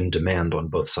much in demand on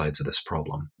both sides of this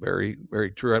problem. Very, very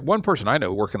true. One person I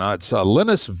know working on it's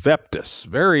Linas Vepstas,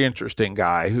 very interesting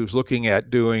guy who's looking at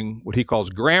doing what he calls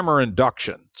grammar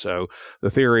induction. So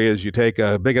the theory is you take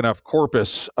a big enough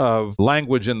corpus of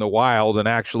language in the wild and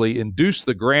actually induce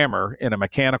the grammar in a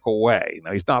mechanical way.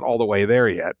 Now, he's not all the way there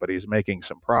yet, but he's making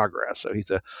some progress. So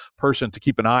he's a person to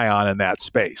keep an eye on in that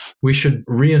space. We should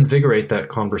reinvigorate that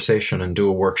conversation and do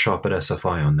a workshop at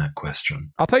SFI on that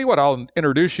question. I'll tell you what, I'll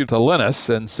introduce you to Linas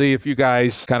and see if you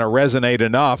guys kind of resonate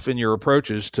enough in your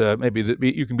approaches to maybe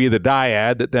you can be the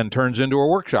dyad that then turns into a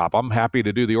workshop. I'm happy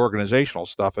to do the organizational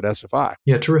stuff at SFI.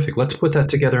 Yeah, terrific. Let's put that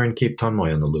together and keep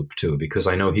Tanmoy in the loop too, because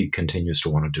I know he continues to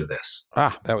want to do this.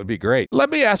 That would be great.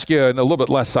 Let me ask you a little bit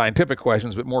less scientific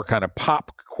questions, but more kind of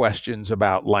pop questions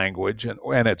about language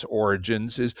and its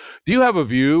origins. Do you have a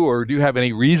view, or do you have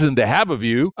any reason to have a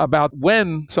view about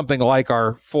when something like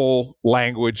our full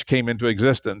language came into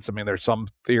existence? I mean, there's some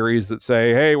theories that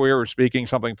say, hey, we were speaking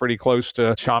something pretty close to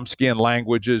Chomskyan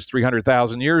languages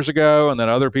 300,000 years ago. And then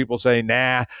other people say,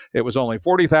 nah, it was only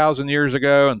 40,000 years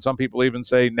ago. And some people even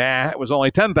say, nah, it was only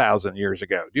 10,000 years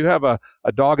ago. Do you have a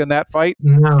dog in that fight?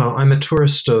 No, I'm a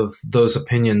tourist of those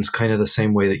opinions kind of the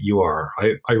same way that you are.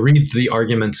 I read the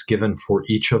arguments given for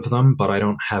each of them, but I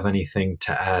don't have anything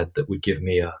to add that would give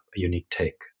me a unique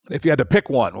take. If you had to pick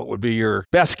one, what would be your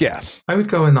best guess? I would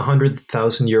go in the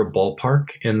 100,000-year ballpark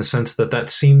in the sense that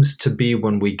seems to be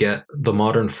when we get the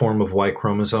modern form of Y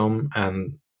chromosome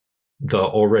and the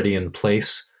already in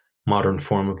place modern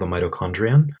form of the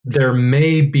mitochondrion. There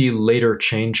may be later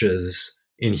changes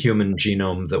in human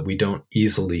genome that we don't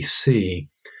easily see,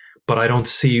 but I don't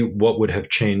see what would have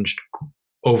changed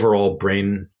overall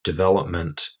brain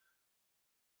development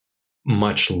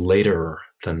much later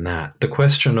than that. The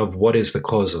question of what is the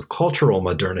cause of cultural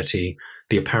modernity,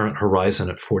 the apparent horizon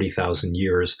at 40,000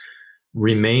 years,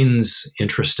 remains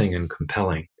interesting and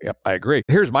compelling. Yep, I agree.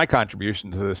 Here's my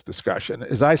contribution to this discussion.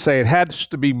 As I say, it has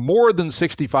to be more than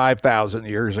 65,000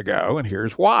 years ago, and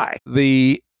here's why.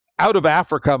 The out of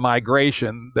Africa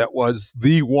migration that was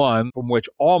the one from which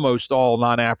almost all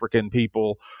non-African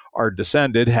people are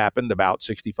descended happened about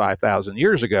 65,000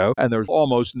 years ago, and there's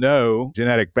almost no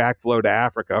genetic backflow to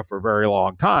Africa for a very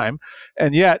long time.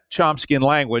 And yet, Chomskyan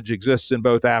language exists in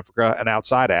both Africa and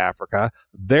outside of Africa.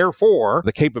 Therefore,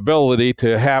 the capability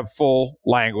to have full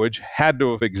language had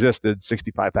to have existed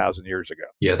 65,000 years ago.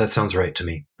 Yeah, that sounds right to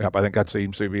me. Yep, I think that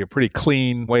seems to be a pretty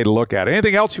clean way to look at it.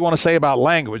 Anything else you want to say about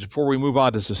language before we move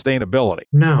on to sustainability?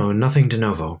 No, nothing de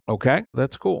novo. Okay,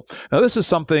 that's cool. Now, this is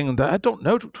something that I don't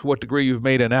know to what degree you've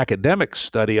made an academic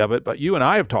study of it, but you and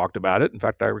I have talked about it. In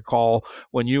fact, I recall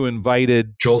when you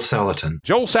invited Joel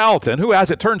Salatin, who,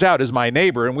 as it turns out, is my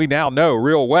neighbor, and we now know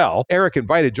real well. Eric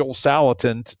invited Joel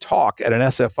Salatin to talk at an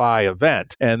SFI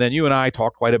event, and then you and I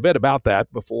talked quite a bit about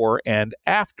that before and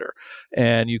after.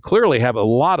 And you clearly have a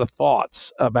lot of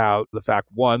thoughts about the fact,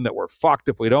 one, that we're fucked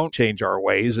if we don't change our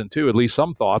ways, and two, at least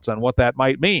some thoughts on what that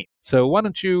might mean. So why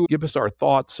don't you give us our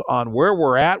thoughts on where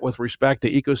we're at with respect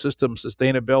to ecosystem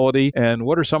sustainability and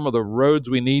what are some of the roads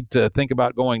we need to think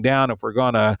about going down if we're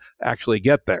going to actually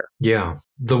get there? Yeah.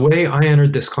 The way I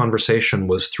entered this conversation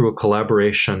was through a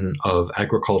collaboration of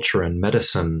agriculture and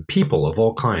medicine people of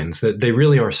all kinds, that they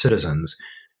really are citizens,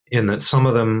 in that some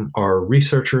of them are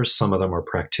researchers, some of them are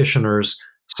practitioners,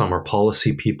 some are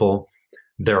policy people.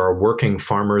 There are working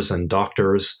farmers and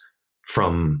doctors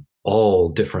from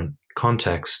all different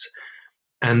contexts.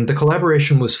 And the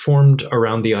collaboration was formed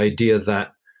around the idea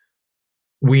that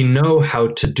we know how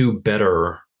to do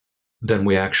better than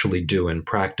we actually do in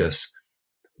practice.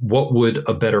 What would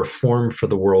a better form for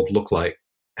the world look like?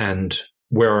 And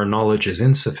where our knowledge is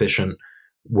insufficient,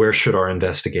 where should our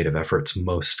investigative efforts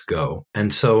most go?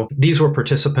 And so these were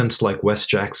participants like Wes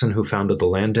Jackson, who founded the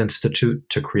Land Institute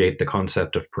to create the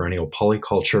concept of perennial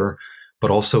polyculture,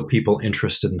 but also people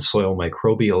interested in soil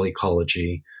microbial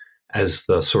ecology as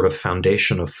the sort of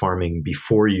foundation of farming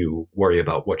before you worry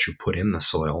about what you put in the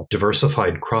soil.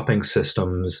 Diversified cropping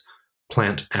systems,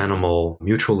 plant-animal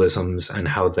mutualisms, and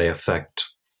how they affect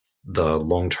the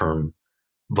long-term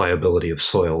viability of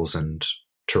soils and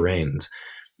terrains.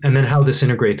 And then how this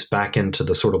integrates back into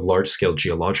the sort of large-scale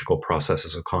geological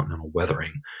processes of continental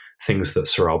weathering, things that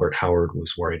Sir Albert Howard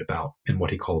was worried about in what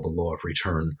he called the law of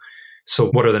return. So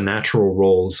what are the natural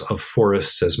roles of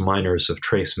forests as miners of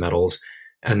trace metals,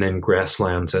 and then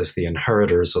grasslands as the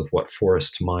inheritors of what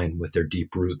forests mine with their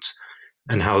deep roots,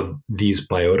 and how these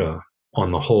biota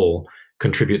on the whole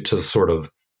contribute to the sort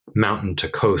of mountain to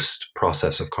coast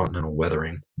process of continental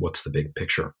weathering. What's the big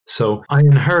picture? So I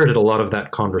inherited a lot of that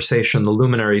conversation. The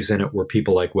luminaries in it were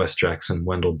people like Wes Jackson,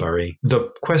 Wendell Berry. The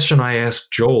question I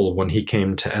asked Joel when he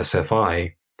came to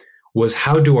SFI was,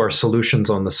 how do our solutions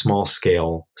on the small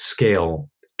scale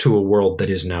to a world that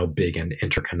is now big and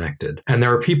interconnected? And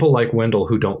there are people like Wendell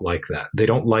who don't like that. They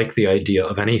don't like the idea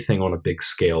of anything on a big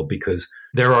scale, because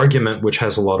their argument, which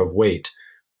has a lot of weight,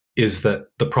 is that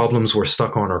the problems we're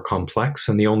stuck on are complex,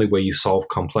 and the only way you solve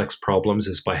complex problems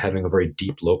is by having a very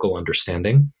deep local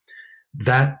understanding.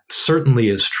 That certainly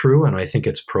is true, and I think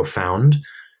it's profound.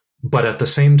 But at the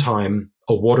same time,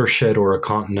 a watershed or a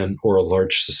continent or a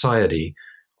large society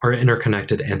are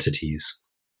interconnected entities.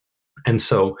 And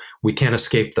so we can't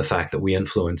escape the fact that we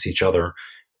influence each other.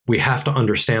 We have to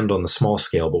understand on the small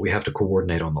scale, but we have to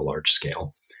coordinate on the large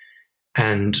scale.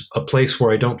 And a place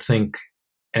where I don't think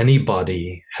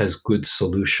anybody has good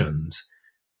solutions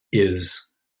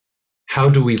is, how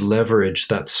do we leverage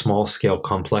that small scale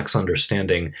complex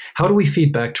understanding? How do we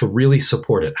feed back to really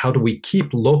support it? How do we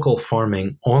keep local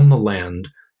farming on the land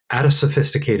at a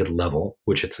sophisticated level,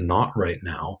 which it's not right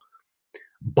now,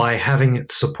 by having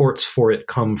its supports for it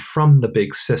come from the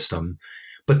big system?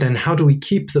 But then how do we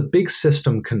keep the big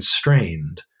system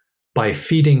constrained by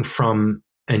feeding from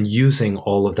and using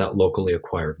all of that locally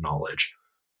acquired knowledge?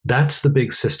 That's the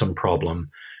big system problem.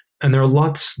 And there are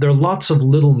lots of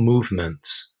little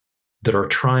movements that are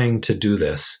trying to do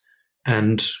this.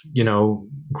 And,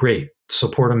 great,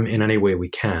 support them in any way we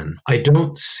can. I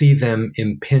don't see them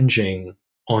impinging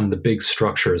on the big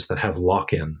structures that have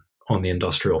lock-in on the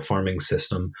industrial farming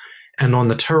system and on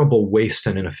the terrible waste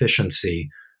and inefficiency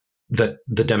that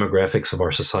the demographics of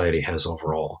our society has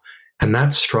overall. And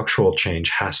that structural change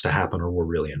has to happen, or we're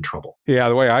really in trouble. Yeah,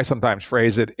 the way I sometimes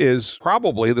phrase it is,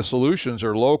 probably the solutions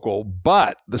are local,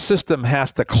 but the system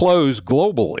has to close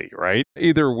globally, right?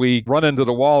 Either we run into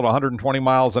the wall at 120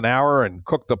 miles an hour and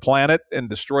cook the planet and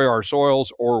destroy our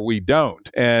soils, or we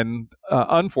don't. And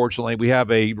unfortunately, we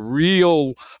have a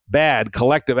real bad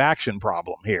collective action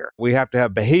problem here. We have to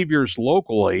have behaviors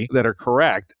locally that are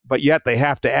correct, but yet they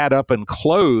have to add up and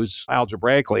close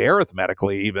algebraically,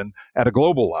 arithmetically even, at a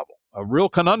global level. A real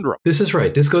conundrum. This is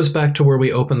right. This goes back to where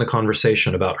we opened the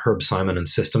conversation about Herb Simon and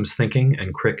systems thinking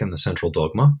and Crick and the central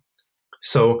dogma.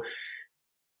 So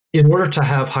in order to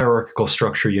have hierarchical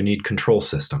structure, you need control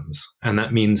systems. And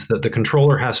that means that the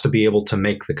controller has to be able to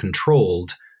make the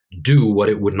controlled do what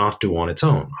it would not do on its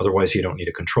own. Otherwise, you don't need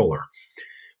a controller.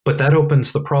 But that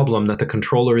opens the problem that the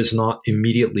controller is not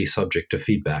immediately subject to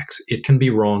feedbacks. It can be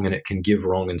wrong and it can give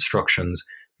wrong instructions,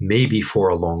 maybe for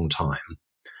a long time.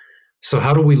 So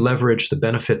how do we leverage the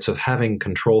benefits of having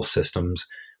control systems,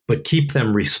 but keep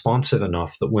them responsive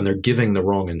enough that when they're giving the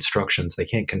wrong instructions, they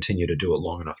can't continue to do it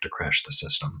long enough to crash the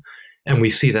system? And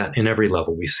we see that in every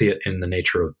level. We see it in the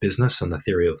nature of business and the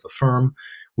theory of the firm.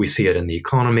 We see it in the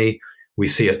economy. We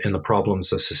see it in the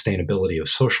problems of sustainability of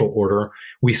social order.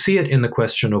 We see it in the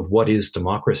question of what is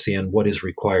democracy and what is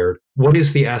required. What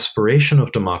is the aspiration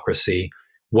of democracy?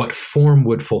 What form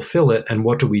would fulfill it? And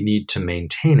what do we need to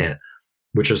maintain it?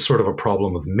 Which is sort of a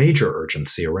problem of major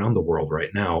urgency around the world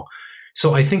right now.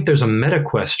 So I think there's a meta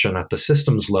question at the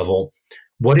systems level.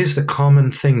 What is the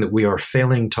common thing that we are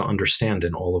failing to understand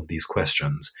in all of these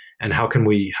questions? And how can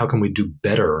we do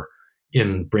better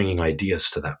in bringing ideas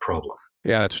to that problem?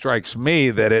 Yeah, it strikes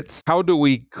me that it's how do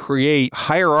we create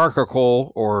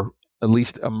hierarchical or at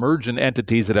least emergent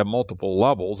entities that have multiple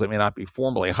levels, they may not be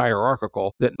formally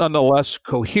hierarchical, that nonetheless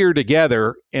cohere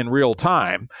together in real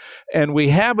time. And we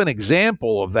have an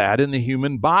example of that in the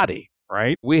human body,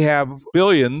 right? We have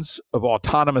billions of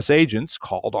autonomous agents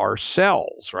called our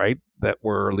cells, right? That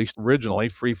were at least originally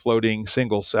free-floating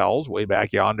single cells way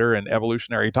back yonder in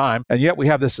evolutionary time. And yet we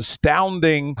have this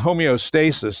astounding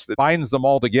homeostasis that binds them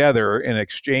all together in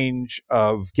exchange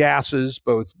of gases,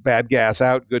 both bad gas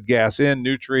out, good gas in,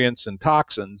 nutrients and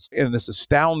toxins, in this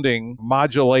astounding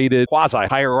modulated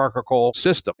quasi-hierarchical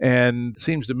system. And it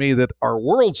seems to me that our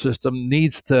world system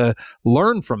needs to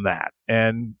learn from that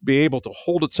and be able to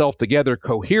hold itself together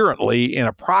coherently in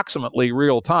approximately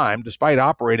real time, despite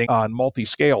operating on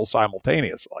multi-scale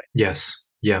simultaneously. Yes.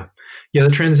 Yeah. The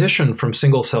transition from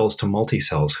single cells to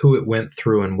multi-cells, who it went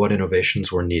through and what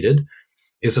innovations were needed,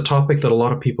 is a topic that a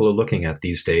lot of people are looking at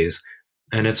these days.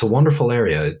 And it's a wonderful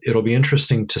area. It'll be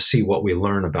interesting to see what we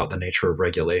learn about the nature of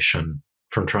regulation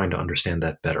from trying to understand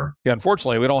that better. Yeah,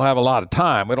 unfortunately, we don't have a lot of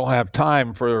time. We don't have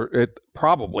time for it,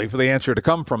 probably, for the answer to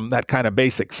come from that kind of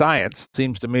basic science.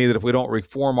 Seems to me that if we don't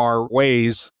reform our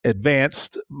ways,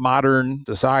 advanced modern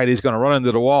society is going to run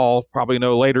into the wall probably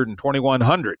no later than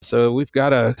 2100. So we've got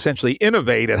to essentially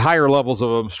innovate at higher levels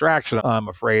of abstraction, I'm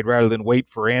afraid, rather than wait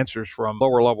for answers from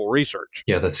lower level research.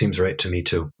 Yeah, that seems right to me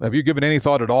too. Have you given any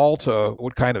thought at all to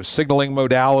what kind of signaling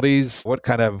modalities, what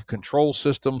kind of control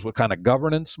systems, what kind of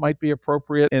governance might be appropriate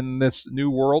in this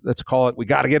new world? Let's call it, we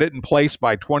got to get it in place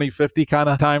by 2050 kind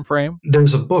of time frame?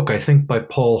 There's a book, I think, by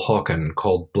Paul Hawken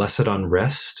called Blessed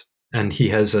Unrest, and he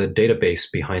has a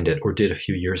database behind it, or did a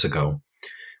few years ago,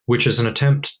 which is an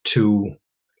attempt to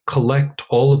collect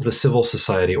all of the civil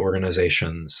society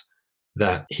organizations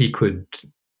that he could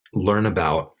learn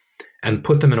about and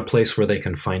put them in a place where they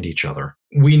can find each other.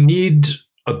 We need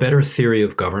a better theory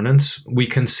of governance. We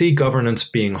can see governance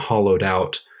being hollowed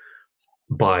out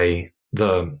by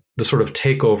the sort of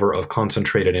takeover of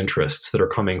concentrated interests that are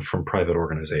coming from private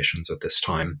organizations at this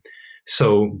time.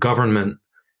 So government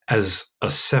as a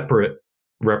separate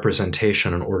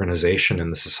representation and organization in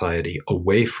the society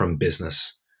away from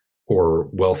business or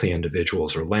wealthy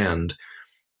individuals or land,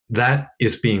 that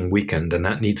is being weakened and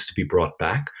that needs to be brought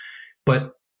back.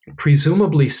 But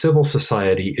presumably civil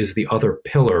society is the other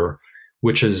pillar,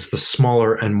 which is the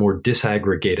smaller and more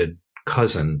disaggregated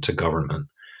cousin to government.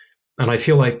 And I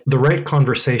feel like the right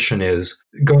conversation is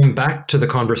going back to the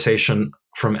conversation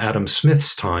from Adam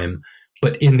Smith's time,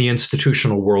 but in the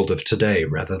institutional world of today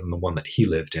rather than the one that he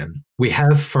lived in. We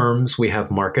have firms, we have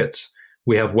markets,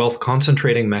 we have wealth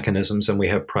concentrating mechanisms, and we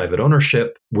have private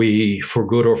ownership. We, for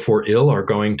good or for ill, are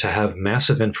going to have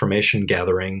massive information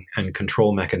gathering and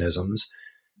control mechanisms.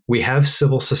 We have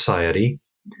civil society,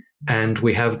 and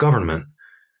we have government.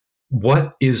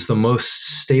 What is the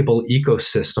most stable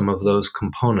ecosystem of those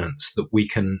components that we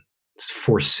can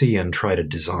foresee and try to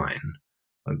design?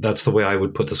 That's the way I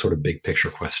would put the sort of big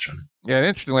picture question. Yeah, and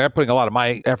interestingly, I'm putting a lot of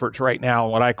my efforts right now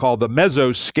on what I call the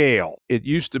mesoscale. It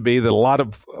used to be that a lot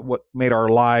of what made our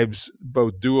lives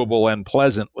both doable and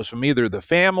pleasant was from either the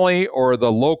family or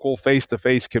the local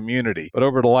face-to-face community. But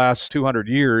over the last 200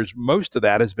 years, most of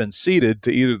that has been ceded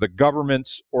to either the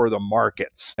governments or the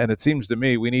markets. And it seems to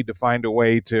me we need to find a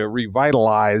way to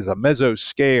revitalize a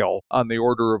mesoscale on the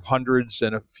order of hundreds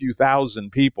and a few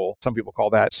thousand people. Some people call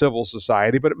that civil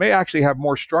society, but it may actually have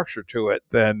more structure to it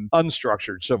than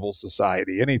unstructured civil society.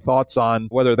 Any thoughts on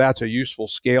whether that's a useful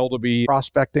scale to be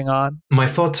prospecting on? My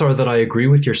thoughts are that I agree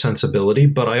with your sensibility,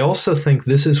 but I also think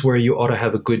this is where you ought to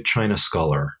have a good China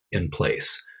scholar in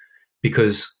place.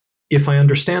 Because if I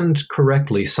understand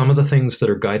correctly, some of the things that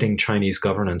are guiding Chinese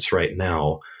governance right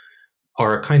now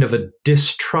are a kind of a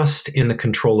distrust in the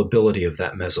controllability of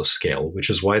that mesoscale, which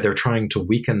is why they're trying to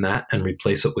weaken that and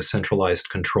replace it with centralized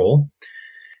control.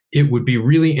 It would be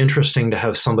really interesting to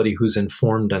have somebody who's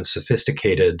informed and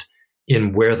sophisticated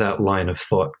in where that line of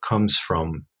thought comes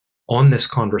from on this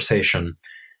conversation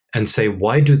and say,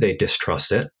 why do they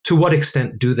distrust it? To what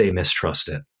extent do they mistrust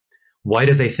it? Why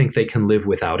do they think they can live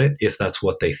without it, if that's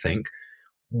what they think?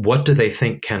 What do they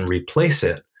think can replace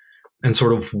it? And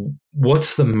sort of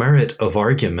what's the merit of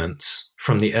arguments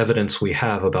from the evidence we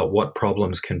have about what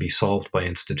problems can be solved by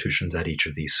institutions at each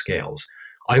of these scales?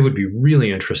 I would be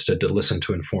really interested to listen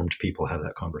to informed people have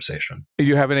that conversation. Do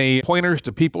you have any pointers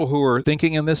to people who are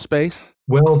thinking in this space?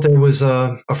 Well, there was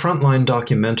a Frontline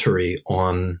documentary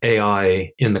on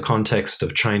AI in the context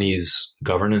of Chinese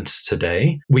governance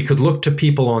today. We could look to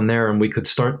people on there and we could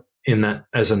start in that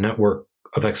as a network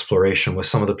of exploration with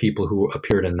some of the people who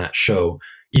appeared in that show,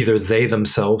 either they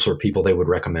themselves or people they would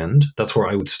recommend. That's where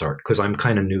I would start because I'm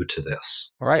kind of new to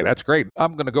this. All right, that's great.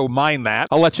 I'm going to go mine that.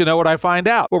 I'll let you know what I find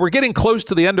out. Well, we're getting close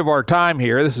to the end of our time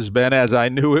here. This has been, as I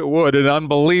knew it would, an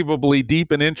unbelievably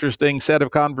deep and interesting set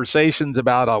of conversations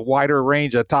about a wider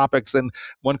range of topics than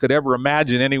one could ever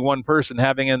imagine any one person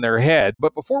having in their head.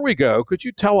 But before we go, could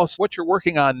you tell us what you're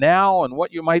working on now and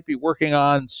what you might be working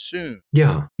on soon?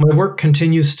 Yeah, my work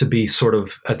continues to be sort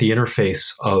of at the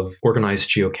interface of organized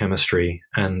geochemistry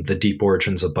and the deep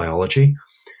origins of biology.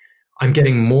 I'm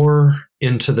getting more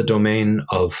into the domain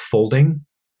of folding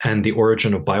and the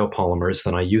origin of biopolymers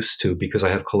than I used to because I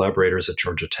have collaborators at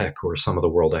Georgia Tech who are some of the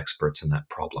world experts in that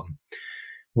problem.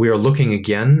 We are looking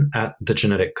again at the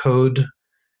genetic code,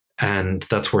 and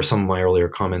that's where some of my earlier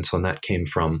comments on that came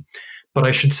from. But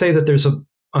I should say that there's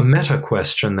a meta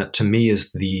question that to me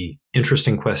is the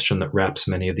interesting question that wraps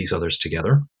many of these others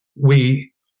together.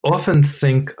 We often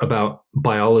think about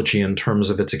biology in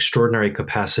terms of its extraordinary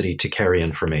capacity to carry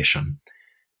information.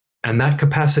 And that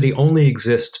capacity only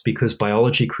exists because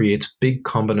biology creates big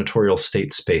combinatorial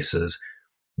state spaces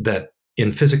that,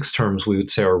 in physics terms, we would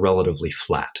say are relatively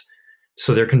flat.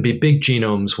 So there can be big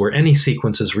genomes where any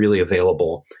sequence is really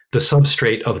available. The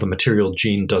substrate of the material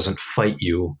gene doesn't fight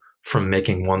you from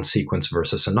making one sequence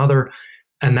versus another.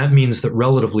 And that means that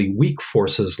relatively weak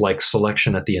forces like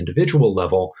selection at the individual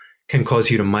level can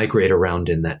cause you to migrate around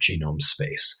in that genome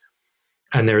space.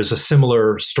 And there's a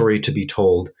similar story to be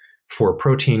told for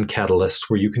protein catalysts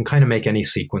where you can kind of make any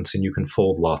sequence and you can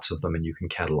fold lots of them and you can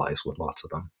catalyze with lots of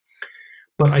them.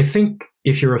 But I think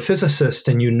if you're a physicist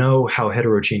and you know how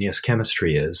heterogeneous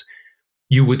chemistry is,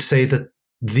 you would say that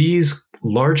these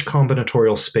large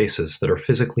combinatorial spaces that are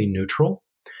physically neutral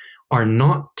are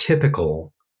not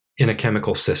typical in a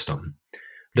chemical system.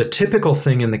 The typical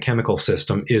thing in the chemical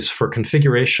system is for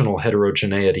configurational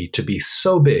heterogeneity to be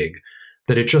so big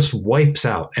that it just wipes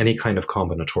out any kind of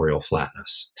combinatorial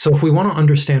flatness. So if we want to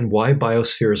understand why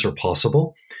biospheres are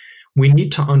possible, we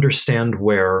need to understand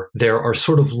where there are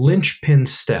sort of linchpin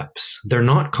steps. They're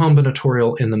not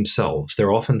combinatorial in themselves.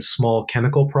 They're often small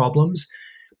chemical problems,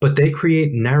 but they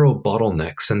create narrow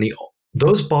bottlenecks, and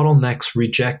those bottlenecks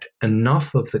reject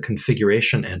enough of the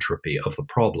configuration entropy of the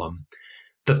problem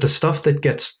that the stuff that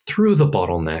gets through the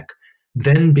bottleneck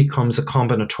then becomes a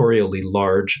combinatorially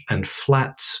large and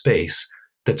flat space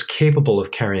that's capable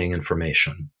of carrying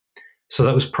information. So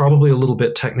that was probably a little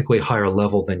bit technically higher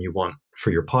level than you want for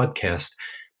your podcast,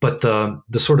 but the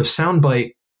sort of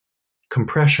soundbite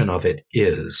compression of it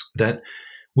is that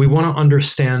we want to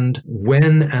understand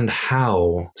when and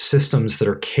how systems that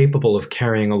are capable of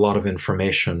carrying a lot of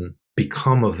information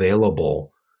become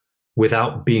available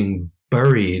without being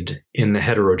buried in the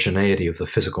heterogeneity of the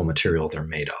physical material they're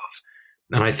made of.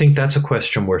 And I think that's a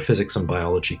question where physics and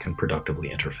biology can productively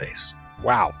interface.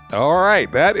 Wow. All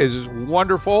right. That is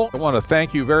wonderful. I want to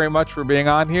thank you very much for being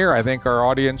on here. I think our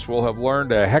audience will have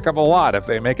learned a heck of a lot if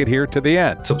they make it here to the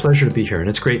end. It's a pleasure to be here, and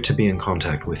it's great to be in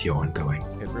contact with you ongoing.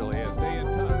 It really is. Day and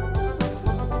time.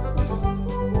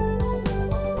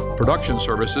 Production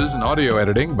services and audio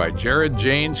editing by Jared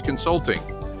Janes Consulting.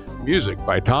 Music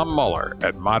by Tom Muller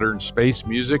at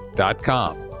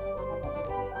modernspacemusic.com.